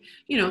think,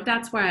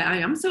 that's why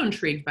I'm so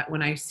intrigued. But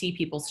when I see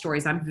people's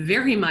stories, I'm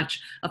very much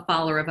a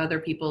follower of other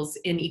people's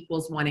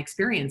N=1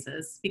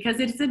 experiences, because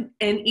it's an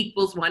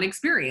N=1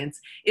 experience.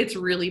 It's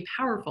really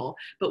powerful.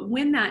 But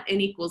when that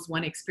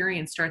N=1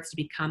 experience starts to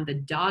become the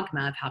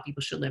dogma of how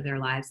people should live their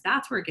lives,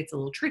 that's where it gets a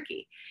little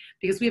tricky,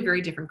 because we have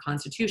very different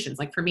constitutions.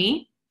 Like for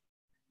me,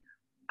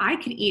 I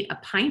can eat a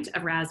pint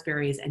of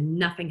raspberries and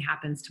nothing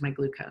happens to my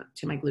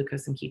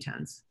glucose and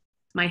ketones.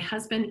 My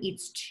husband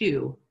eats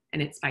 2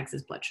 and it spikes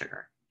his blood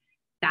sugar.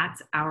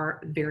 That's our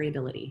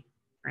variability,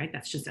 right?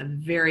 That's just a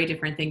very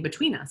different thing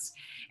between us.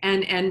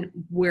 And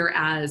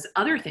whereas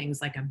other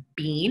things like a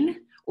bean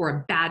or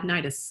a bad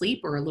night of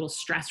sleep or a little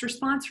stress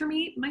response for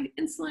me, my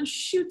insulin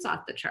shoots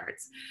off the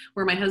charts.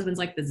 Where my husband's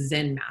like the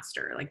Zen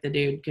master. Like the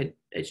dude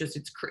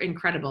it's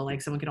incredible.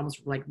 Like someone could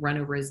almost like run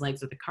over his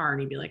legs with a car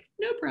and he'd be like,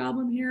 no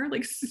problem here.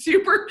 Like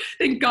super,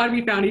 thank God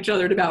we found each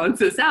other to balance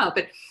this out.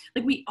 But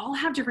like we all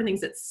have different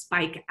things that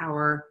spike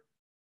our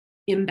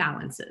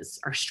imbalances,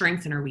 our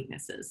strengths and our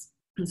weaknesses.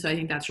 And so I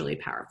think that's really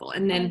powerful.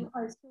 And then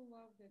I still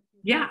love that.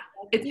 Yeah,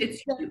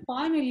 it's that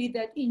finally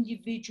that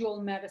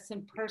individual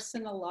medicine,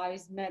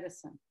 personalized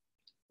medicine.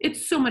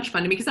 It's so much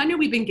fun to me, because I know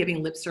we've been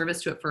giving lip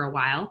service to it for a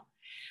while,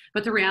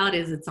 but the reality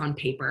is it's on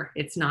paper.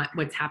 It's not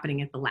what's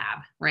happening at the lab,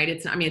 right?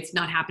 It's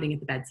not happening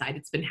at the bedside.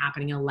 It's been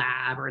happening in a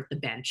lab or at the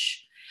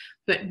bench.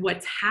 But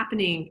what's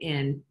happening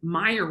in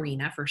my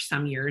arena for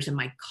some years and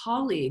my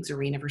colleagues'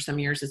 arena for some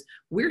years is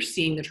we're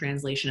seeing the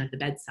translation at the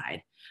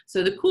bedside.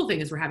 So the cool thing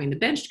is we're having the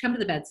bench come to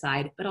the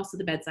bedside, but also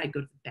the bedside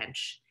go to the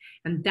bench.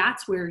 And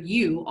that's where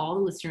you, all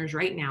the listeners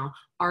right now,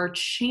 are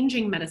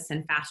changing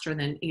medicine faster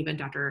than even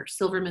Dr.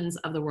 Silverman's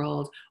of the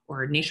world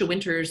or Nasha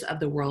Winters of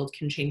the world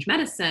can change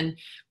medicine,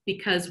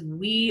 because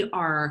we're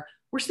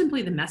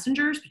simply the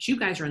messengers, but you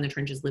guys are in the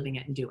trenches living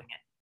it and doing it.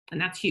 And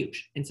that's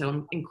huge. And so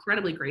I'm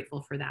incredibly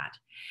grateful for that.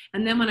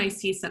 And then when I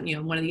see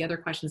something, one of the other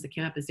questions that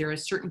came up is, there a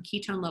certain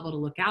ketone level to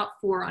look out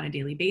for on a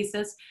daily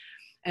basis,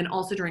 and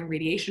also during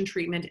radiation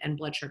treatment and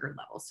blood sugar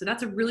levels? So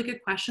that's a really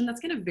good question. That's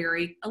going to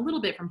vary a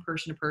little bit from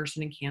person to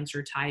person and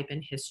cancer type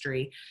and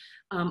history.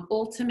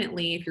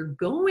 Ultimately, if you're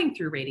going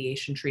through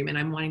radiation treatment,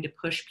 I'm wanting to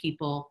push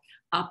people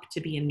up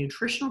to be in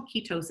nutritional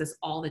ketosis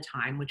all the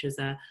time, which is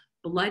a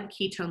blood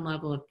ketone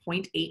level of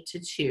 0.8 to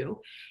 2,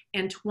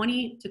 and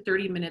 20 to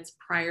 30 minutes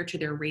prior to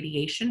their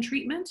radiation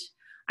treatment,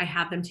 I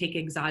have them take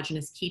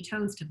exogenous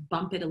ketones to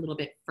bump it a little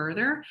bit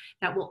further.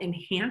 That will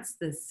enhance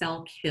the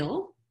cell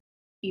kill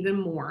even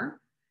more.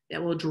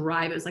 That will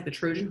drive, it's like the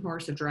Trojan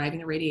horse of driving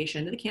the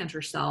radiation into the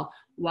cancer cell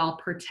while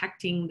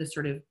protecting the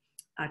sort of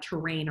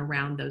terrain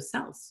around those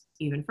cells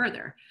even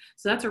further.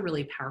 So that's a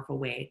really powerful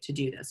way to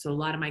do this. So a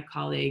lot of my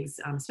colleagues,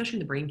 especially in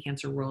the brain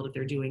cancer world, if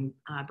they're doing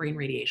brain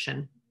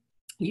radiation,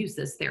 use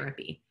this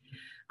therapy.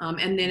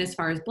 And then as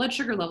far as blood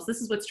sugar levels, this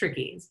is what's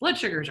tricky. Blood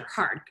sugars are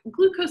hard.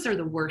 Glucose are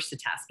the worst to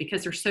test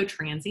because they're so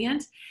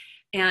transient.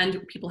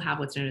 And people have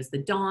what's known as the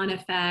dawn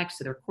effect.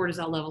 So their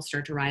cortisol levels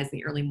start to rise in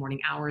the early morning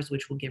hours,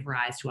 which will give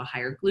rise to a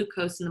higher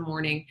glucose in the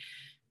morning.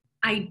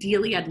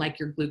 Ideally, I'd like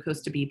your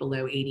glucose to be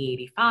below 80,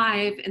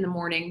 85 in the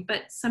morning,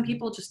 but some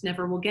people just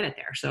never will get it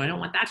there. So I don't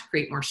want that to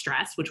create more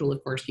stress, which will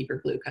of course keep your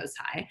glucose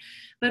high.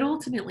 But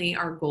ultimately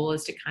our goal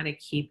is to kind of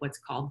keep what's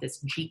called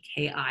this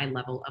GKI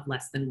level of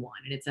less than 1.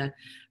 And it's a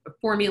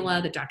formula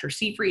that Dr.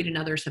 Seifried and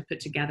others have put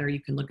together.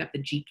 You can look up the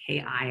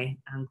GKI,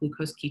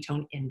 glucose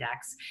ketone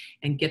index,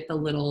 and get the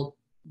little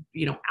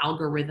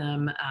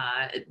algorithm,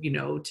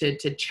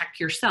 to check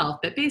yourself.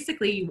 But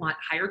basically you want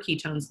higher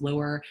ketones,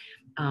 lower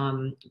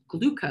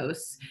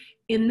glucose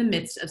in the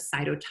midst of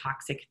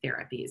cytotoxic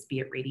therapies, be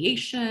it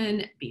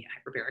radiation, be it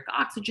hyperbaric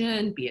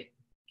oxygen, be it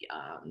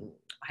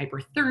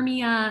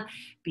hyperthermia,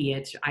 be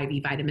it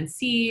IV vitamin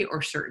C,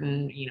 or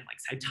certain,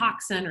 like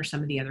Cytoxan or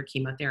some of the other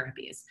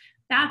chemotherapies.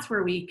 That's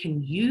where we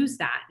can use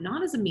that,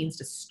 not as a means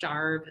to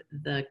starve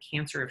the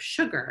cancer of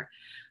sugar,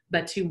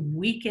 but to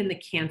weaken the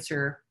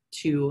cancer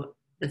to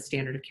the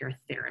standard of care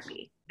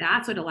therapy.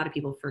 That's what a lot of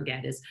people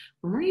forget, is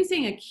when we're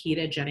using a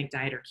ketogenic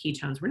diet or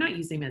ketones, we're not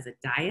using them as a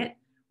diet,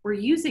 we're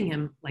using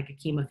them like a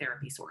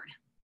chemotherapy sword.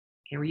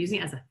 Okay, we're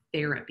using it as a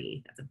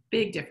therapy. That's a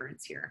big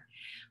difference here.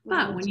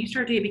 But when you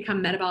start to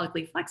become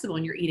metabolically flexible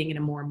and you're eating in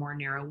a more and more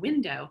narrow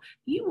window,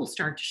 you will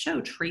start to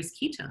show trace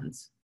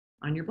ketones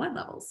on your blood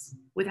levels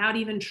without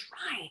even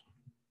trying,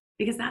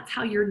 because that's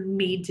how you're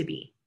made to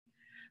be.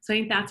 So I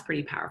think that's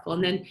pretty powerful.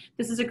 And then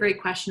this is a great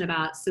question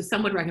about, so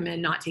some would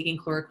recommend not taking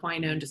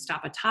chloroquinone to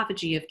stop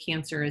autophagy if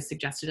cancer is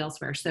suggested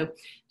elsewhere. So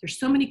there's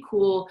so many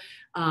cool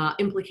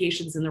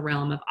implications in the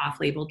realm of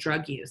off-label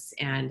drug use.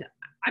 And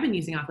I've been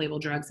using off-label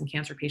drugs in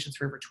cancer patients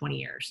for over 20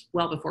 years,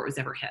 well before it was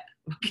ever hip,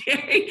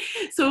 okay?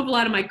 So have a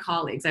lot of my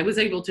colleagues. I was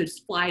able to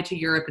just fly to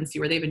Europe and see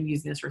where they've been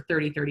using this for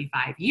 30,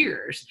 35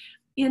 years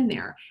in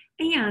there.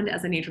 And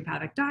as a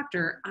naturopathic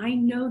doctor, I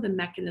know the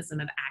mechanism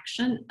of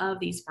action of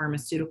these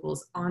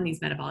pharmaceuticals on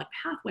these metabolic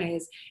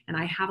pathways, and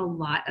I have a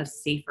lot of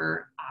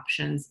safer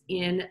options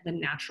in the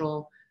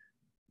natural,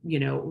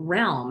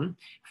 realm,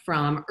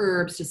 from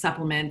herbs to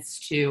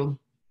supplements to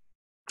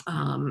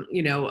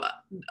you know,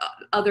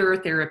 other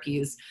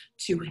therapies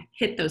to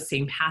hit those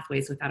same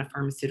pathways without a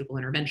pharmaceutical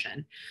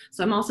intervention.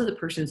 So I'm also the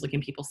person who's looking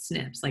at people's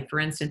SNPs. Like for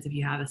instance, if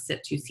you have a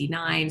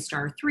CYP2C9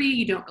 star 3,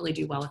 you don't really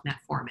do well with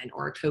metformin,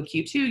 or a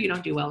CoQ2, you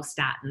don't do well with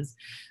statins.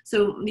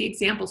 So the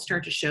examples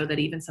start to show that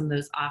even some of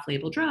those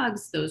off-label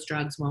drugs, those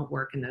drugs won't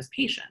work in those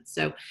patients.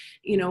 So,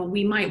 you know,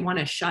 we might want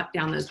to shut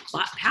down those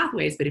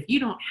pathways, but if you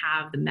don't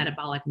have the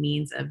metabolic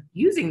means of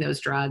using those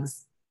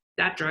drugs,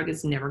 that drug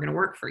is never going to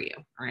work for you.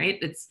 All right.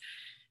 It's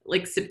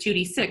like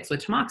CYP2D6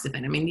 with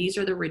tamoxifen. I mean, these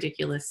are the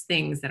ridiculous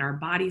things that our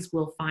bodies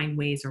will find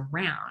ways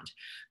around.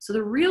 So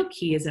the real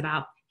key is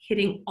about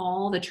hitting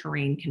all the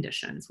terrain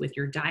conditions with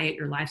your diet,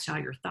 your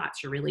lifestyle, your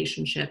thoughts, your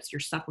relationships, your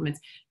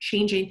supplements,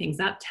 changing things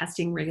up,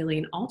 testing,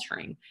 regulating,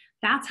 altering.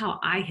 That's how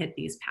I hit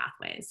these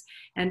pathways.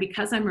 And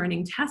because I'm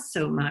running tests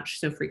so much,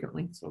 so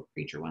frequently, so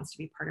Preacher wants to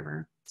be part of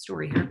our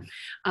story here,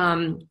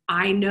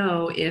 I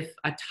know if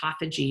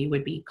autophagy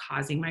would be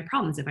causing my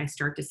problems. If I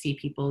start to see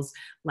people's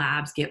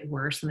labs get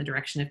worse in the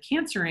direction of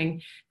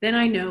cancering, then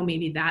I know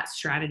maybe that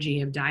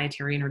strategy of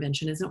dietary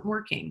intervention isn't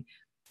working.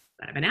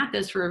 But I've been at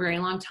this for a very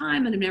long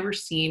time and I've never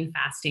seen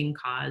fasting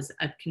cause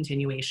a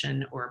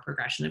continuation or a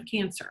progression of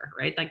cancer,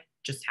 right? Like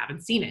just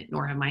haven't seen it,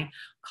 nor have my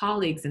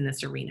colleagues in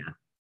this arena.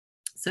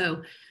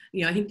 So,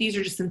 you know, I think these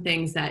are just some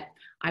things that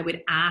I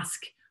would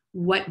ask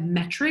what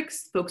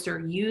metrics folks are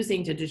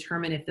using to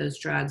determine if those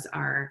drugs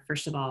are,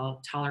 first of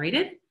all,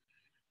 tolerated,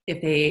 if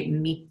they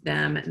meet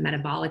them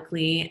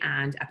metabolically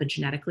and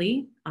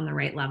epigenetically on the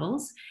right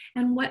levels,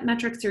 and what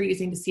metrics they're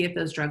using to see if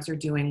those drugs are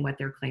doing what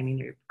they're claiming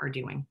they are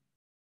doing.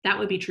 That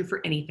would be true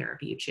for any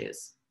therapy you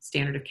choose.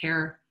 Standard of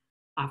care,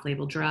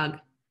 off-label drug,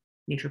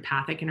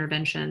 naturopathic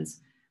interventions.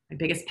 My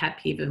biggest pet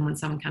peeve is when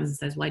someone comes and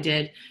says, well, I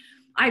did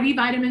IV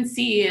vitamin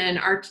C and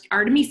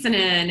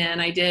artemisinin,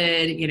 and I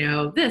did, you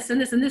know, this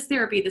and this and this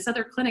therapy, this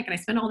other clinic, and I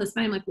spent all this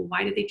money. I'm like, well,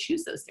 why did they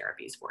choose those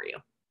therapies for you?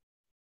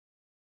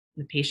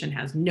 The patient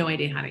has no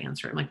idea how to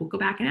answer it. I'm like, well, go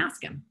back and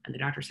ask him. And the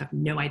doctors have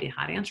no idea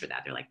how to answer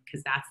that. They're like,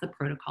 because that's the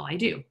protocol I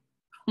do.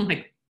 I'm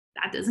like,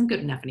 that isn't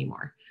good enough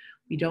anymore.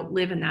 We don't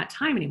live in that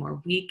time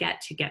anymore. We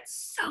get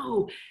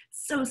so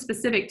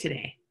specific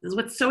today. This is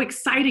what's so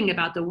exciting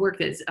about the work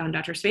that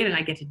Dr. Sveda and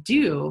I get to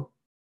do,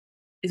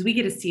 is we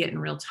get to see it in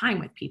real time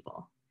with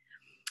people.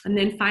 And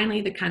then finally,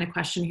 the kind of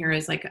question here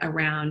is like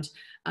around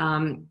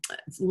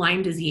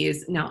Lyme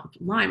disease. Now,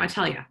 Lyme, I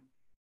tell you,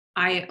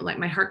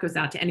 my heart goes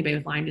out to anybody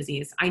with Lyme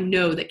disease. I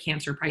know that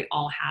cancer probably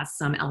all has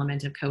some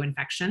element of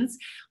co-infections.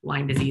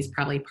 Lyme disease,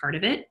 probably part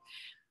of it.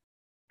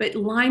 But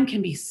Lyme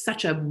can be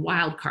such a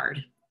wild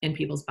card in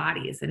people's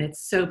bodies. And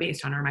it's so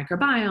based on our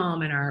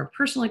microbiome and our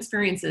personal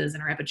experiences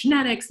and our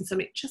epigenetics and so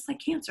many, just like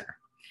cancer.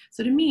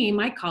 So to me,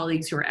 my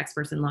colleagues who are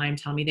experts in Lyme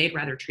tell me they'd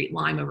rather treat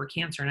Lyme over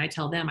cancer. And I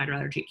tell them I'd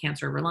rather treat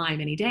cancer over Lyme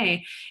any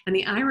day. And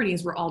the irony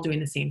is we're all doing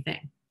the same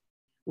thing.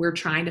 We're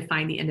trying to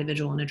find the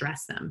individual and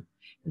address them.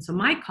 And so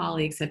my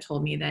colleagues have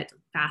told me that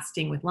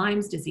fasting with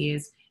Lyme's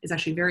disease is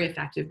actually very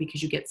effective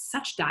because you get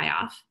such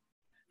die-off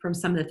from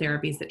some of the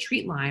therapies that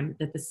treat Lyme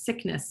that the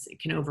sickness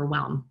can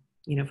overwhelm,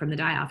 you know, from the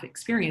die-off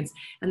experience,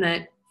 and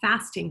that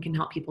fasting can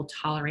help people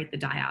tolerate the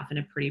die-off in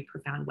a pretty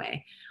profound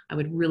way. I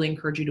would really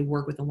encourage you to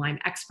work with a Lyme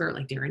expert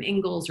like Darren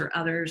Ingalls or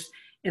others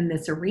in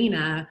this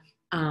arena,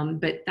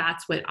 but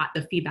that's what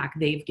the feedback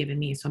they've given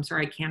me. So I'm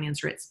sorry I can't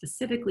answer it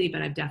specifically,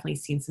 but I've definitely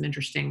seen some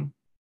interesting,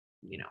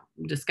 you know,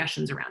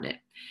 discussions around it.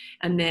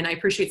 And then I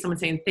appreciate someone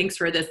saying, thanks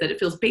for this, that it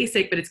feels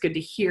basic, but it's good to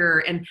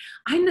hear. And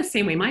I'm the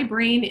same way. My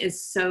brain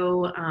is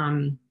so,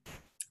 I'm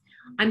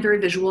very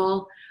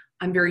visual.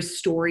 I'm very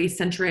story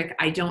centric.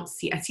 I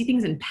see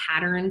things in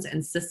patterns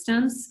and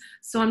systems.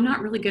 So I'm not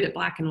really good at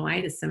black and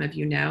white, as some of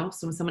you know.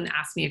 So when someone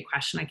asks me a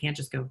question, I can't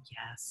just go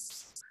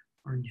yes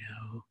or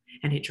no.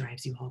 And it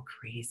drives you all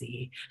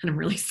crazy. And I'm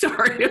really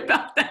sorry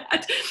about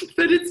that.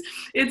 But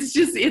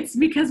it's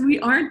because we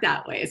aren't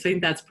that way. So I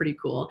think that's pretty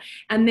cool.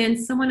 And then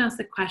someone asked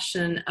the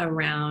question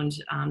around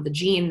the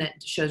gene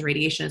that shows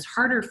radiation is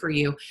harder for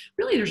you.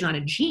 Really, there's not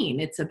a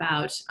gene. It's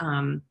about,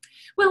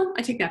 well,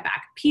 I take that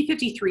back.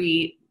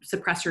 P53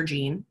 suppressor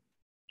gene,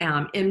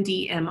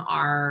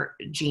 MDMR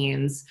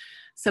genes,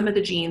 some of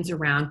the genes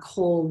around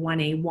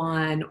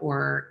COL1A1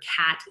 or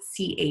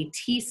CAT-CAT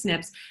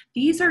SNPs,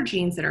 these are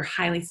genes that are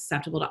highly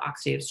susceptible to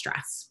oxidative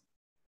stress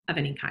of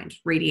any kind,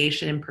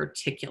 radiation in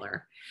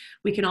particular.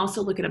 We can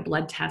also look at a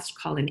blood test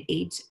called an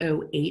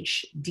 8OHDG,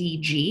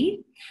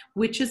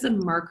 which is a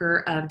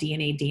marker of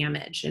DNA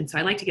damage. And so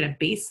I like to get a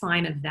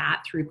baseline of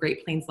that through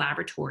Great Plains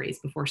Laboratories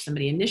before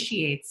somebody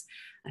initiates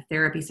a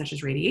therapy such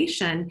as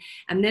radiation,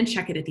 and then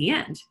check it at the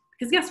end.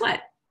 Because guess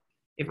what?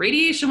 If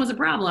radiation was a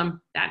problem,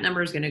 that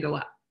number is going to go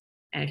up.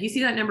 And if you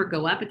see that number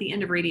go up at the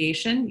end of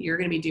radiation, you're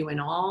going to be doing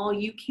all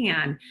you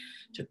can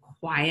to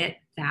quiet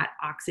that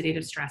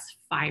oxidative stress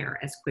fire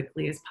as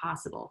quickly as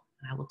possible.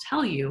 And I will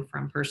tell you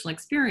from personal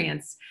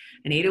experience,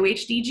 an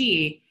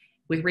 8OHDG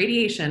with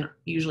radiation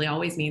usually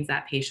always means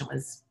that patient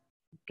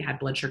had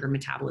blood sugar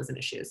metabolism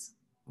issues.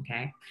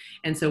 Okay.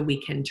 And so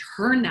we can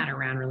turn that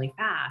around really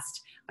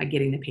fast by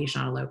getting the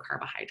patient on a low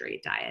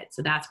carbohydrate diet.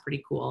 So that's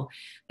pretty cool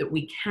that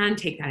we can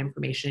take that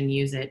information and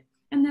use it.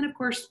 And then, of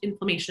course,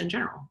 inflammation in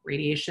general.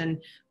 Radiation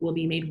will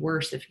be made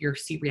worse if your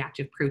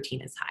C-reactive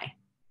protein is high.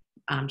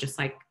 Just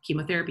like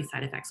chemotherapy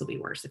side effects will be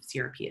worse if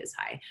CRP is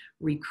high.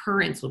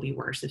 Recurrence will be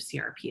worse if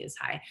CRP is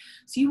high.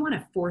 So you want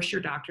to force your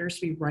doctors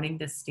to be running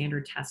this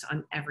standard test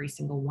on every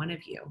single one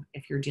of you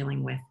if you're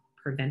dealing with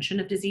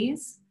prevention of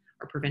disease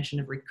or prevention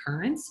of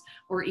recurrence,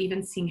 or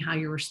even seeing how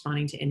you're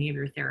responding to any of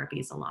your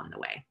therapies along the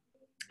way.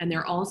 And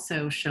they're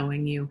also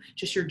showing you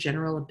just your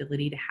general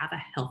ability to have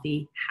a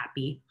healthy,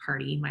 happy,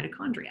 hearty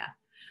mitochondria,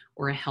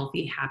 or a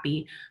healthy,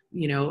 happy,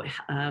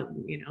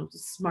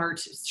 smart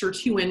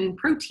sirtuin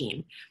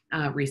protein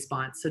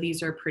response. So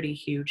these are pretty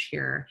huge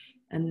here.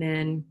 And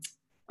then,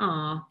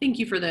 thank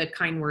you for the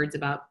kind words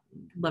about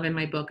loving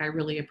my book. I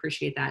really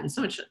appreciate that. And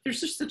so much,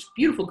 there's just such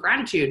beautiful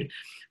gratitude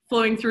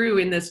flowing through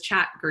in this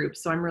chat group.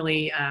 So I'm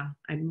really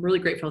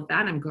grateful for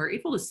that. I'm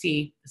grateful to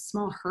see a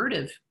small herd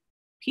of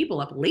people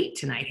up late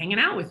tonight hanging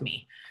out with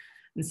me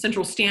in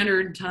Central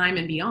Standard Time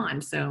and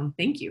beyond. So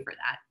thank you for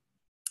that.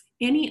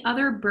 Any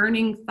other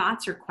burning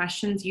thoughts or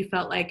questions you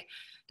felt like,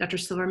 Dr.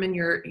 Silverman,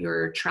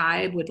 your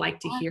tribe would like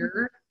to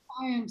hear?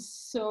 I am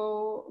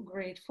so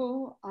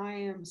grateful. I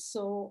am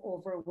so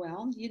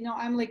overwhelmed. You know,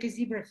 I'm like a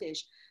zebrafish.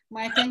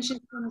 My attention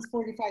span is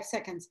 45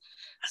 seconds.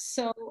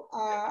 So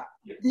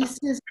this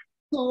is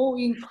so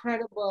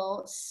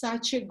incredible.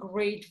 Such a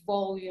great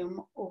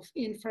volume of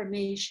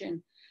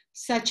information,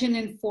 such an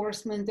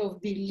enforcement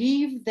of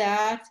belief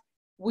that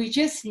we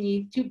just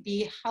need to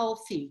be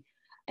healthy.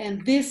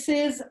 And this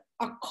is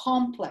a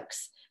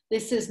complex.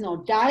 This is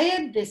not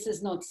diet. This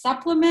is not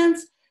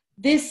supplements.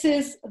 This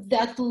is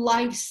that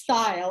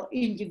lifestyle,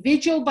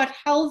 individual but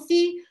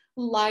healthy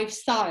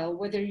lifestyle,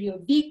 whether you're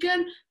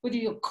vegan, whether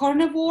you're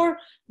carnivore,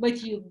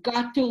 but you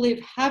got to live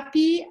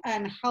happy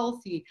and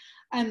healthy.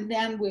 And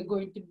then we're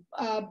going to,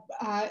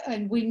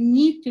 and we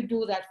need to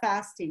do that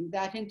fasting,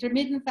 that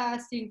intermittent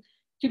fasting.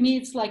 To me,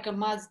 it's like a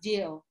must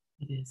deal.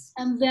 It is.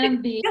 And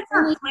then it gets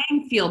our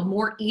playing field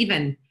more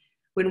even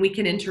when we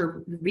can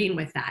intervene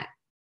with that.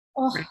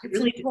 Oh, right? It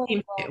really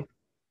seems to.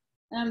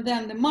 And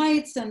then the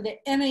mites and the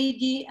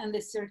NAD and the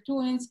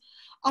sirtuins.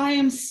 I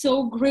am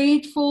so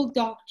grateful,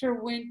 Dr.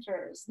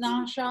 Winters.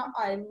 Nasha,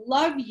 I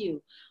love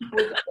you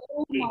with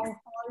all my heart.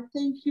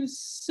 Thank you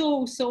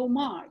so, so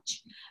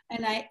much.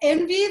 And I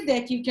envy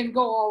that you can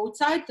go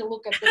outside to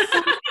look at the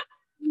sun.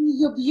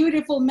 Your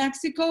beautiful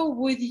Mexico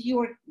with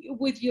your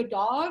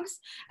dogs,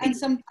 and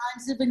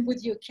sometimes even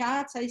with your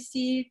cats. I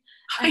see.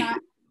 And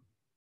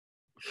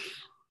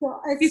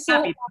so it's so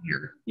happy to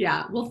hear.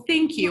 Yeah. Well,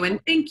 thank you. And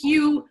thank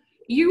you.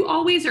 You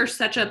always are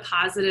such a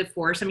positive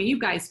force. I mean, you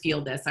guys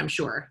feel this, I'm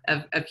sure,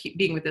 of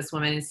being with this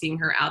woman and seeing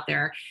her out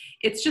there.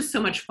 It's just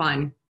so much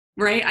fun,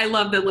 right? I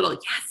love the little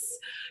yes,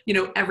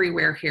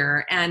 everywhere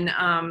here. And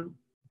I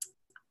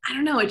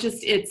don't know,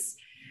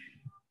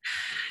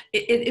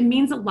 it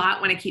means a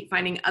lot when I keep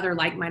finding other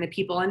like-minded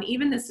people. And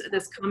even this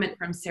comment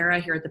from Sarah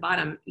here at the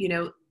bottom,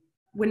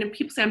 when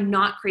people say I'm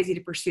not crazy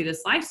to pursue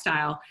this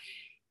lifestyle,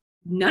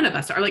 none of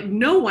us are. Like,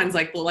 no one's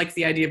likes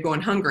the idea of going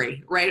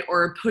hungry, right?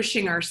 Or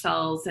pushing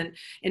ourselves and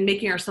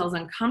making ourselves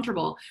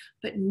uncomfortable.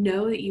 But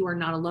know that you are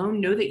not alone.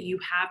 Know that you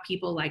have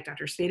people like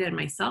Dr. Sveta and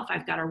myself.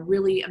 I've got a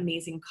really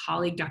amazing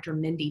colleague, Dr.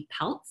 Mindy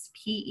Peltz,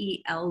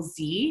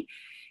 Pelz.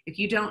 If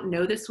you don't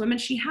know this woman,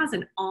 she has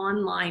an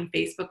online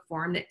Facebook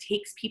forum that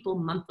takes people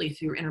monthly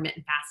through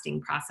intermittent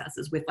fasting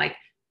processes with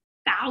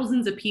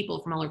thousands of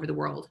people from all over the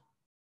world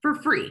for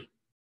free,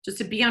 just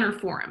to be on her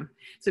forum.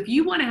 So if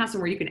you want to have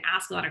somewhere you can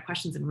ask a lot of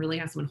questions and really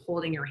have someone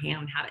holding your hand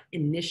on how to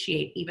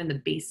initiate even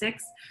the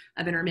basics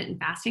of intermittent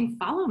fasting,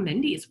 follow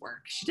Mindy's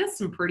work. She does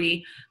some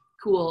pretty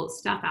cool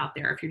stuff out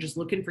there if you're just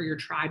looking for your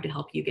tribe to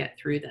help you get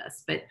through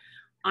this. But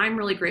I'm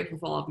really grateful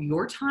for all of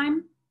your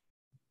time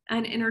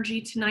and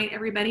energy tonight,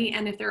 everybody.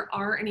 And if there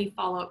are any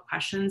follow-up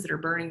questions that are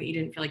burning that you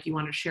didn't feel like you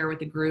wanted to share with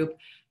the group,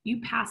 you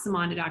pass them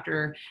on to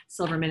Dr.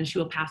 Silverman and she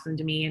will pass them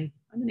to me. And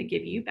I'm going to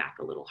give you back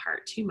a little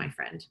heart too, my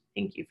friend.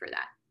 Thank you for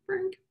that.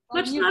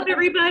 Much love,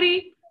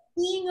 everybody.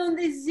 Being on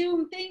this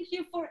Zoom. Thank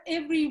you for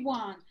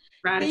everyone.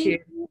 Gratitude.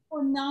 Thank you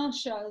for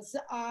Nasha's.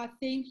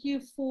 Thank you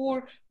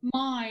for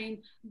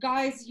mine.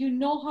 Guys, you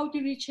know how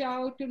to reach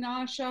out to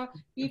Nasha.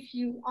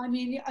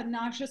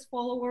 Nasha's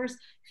followers.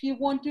 If you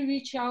want to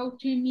reach out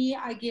to me,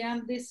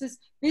 again, this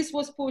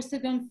was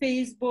posted on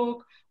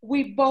Facebook.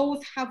 We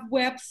both have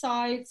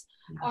websites.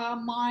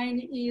 Mine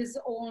is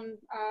on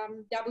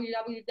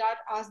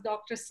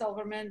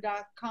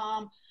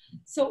www.askdrsilverman.com.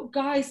 So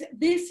guys,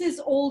 this is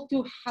all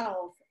to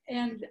health.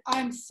 And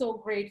I'm so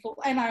grateful.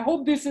 And I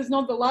hope this is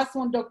not the last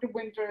one, Dr.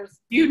 Winters.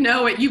 You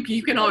know it.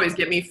 You can always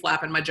get me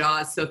flapping my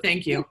jaws. So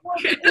thank you.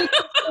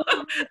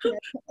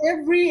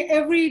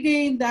 Every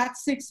day in that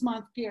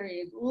 6-month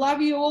period.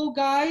 Love you all,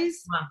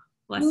 guys.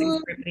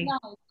 Blessings. Good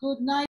night. Good night.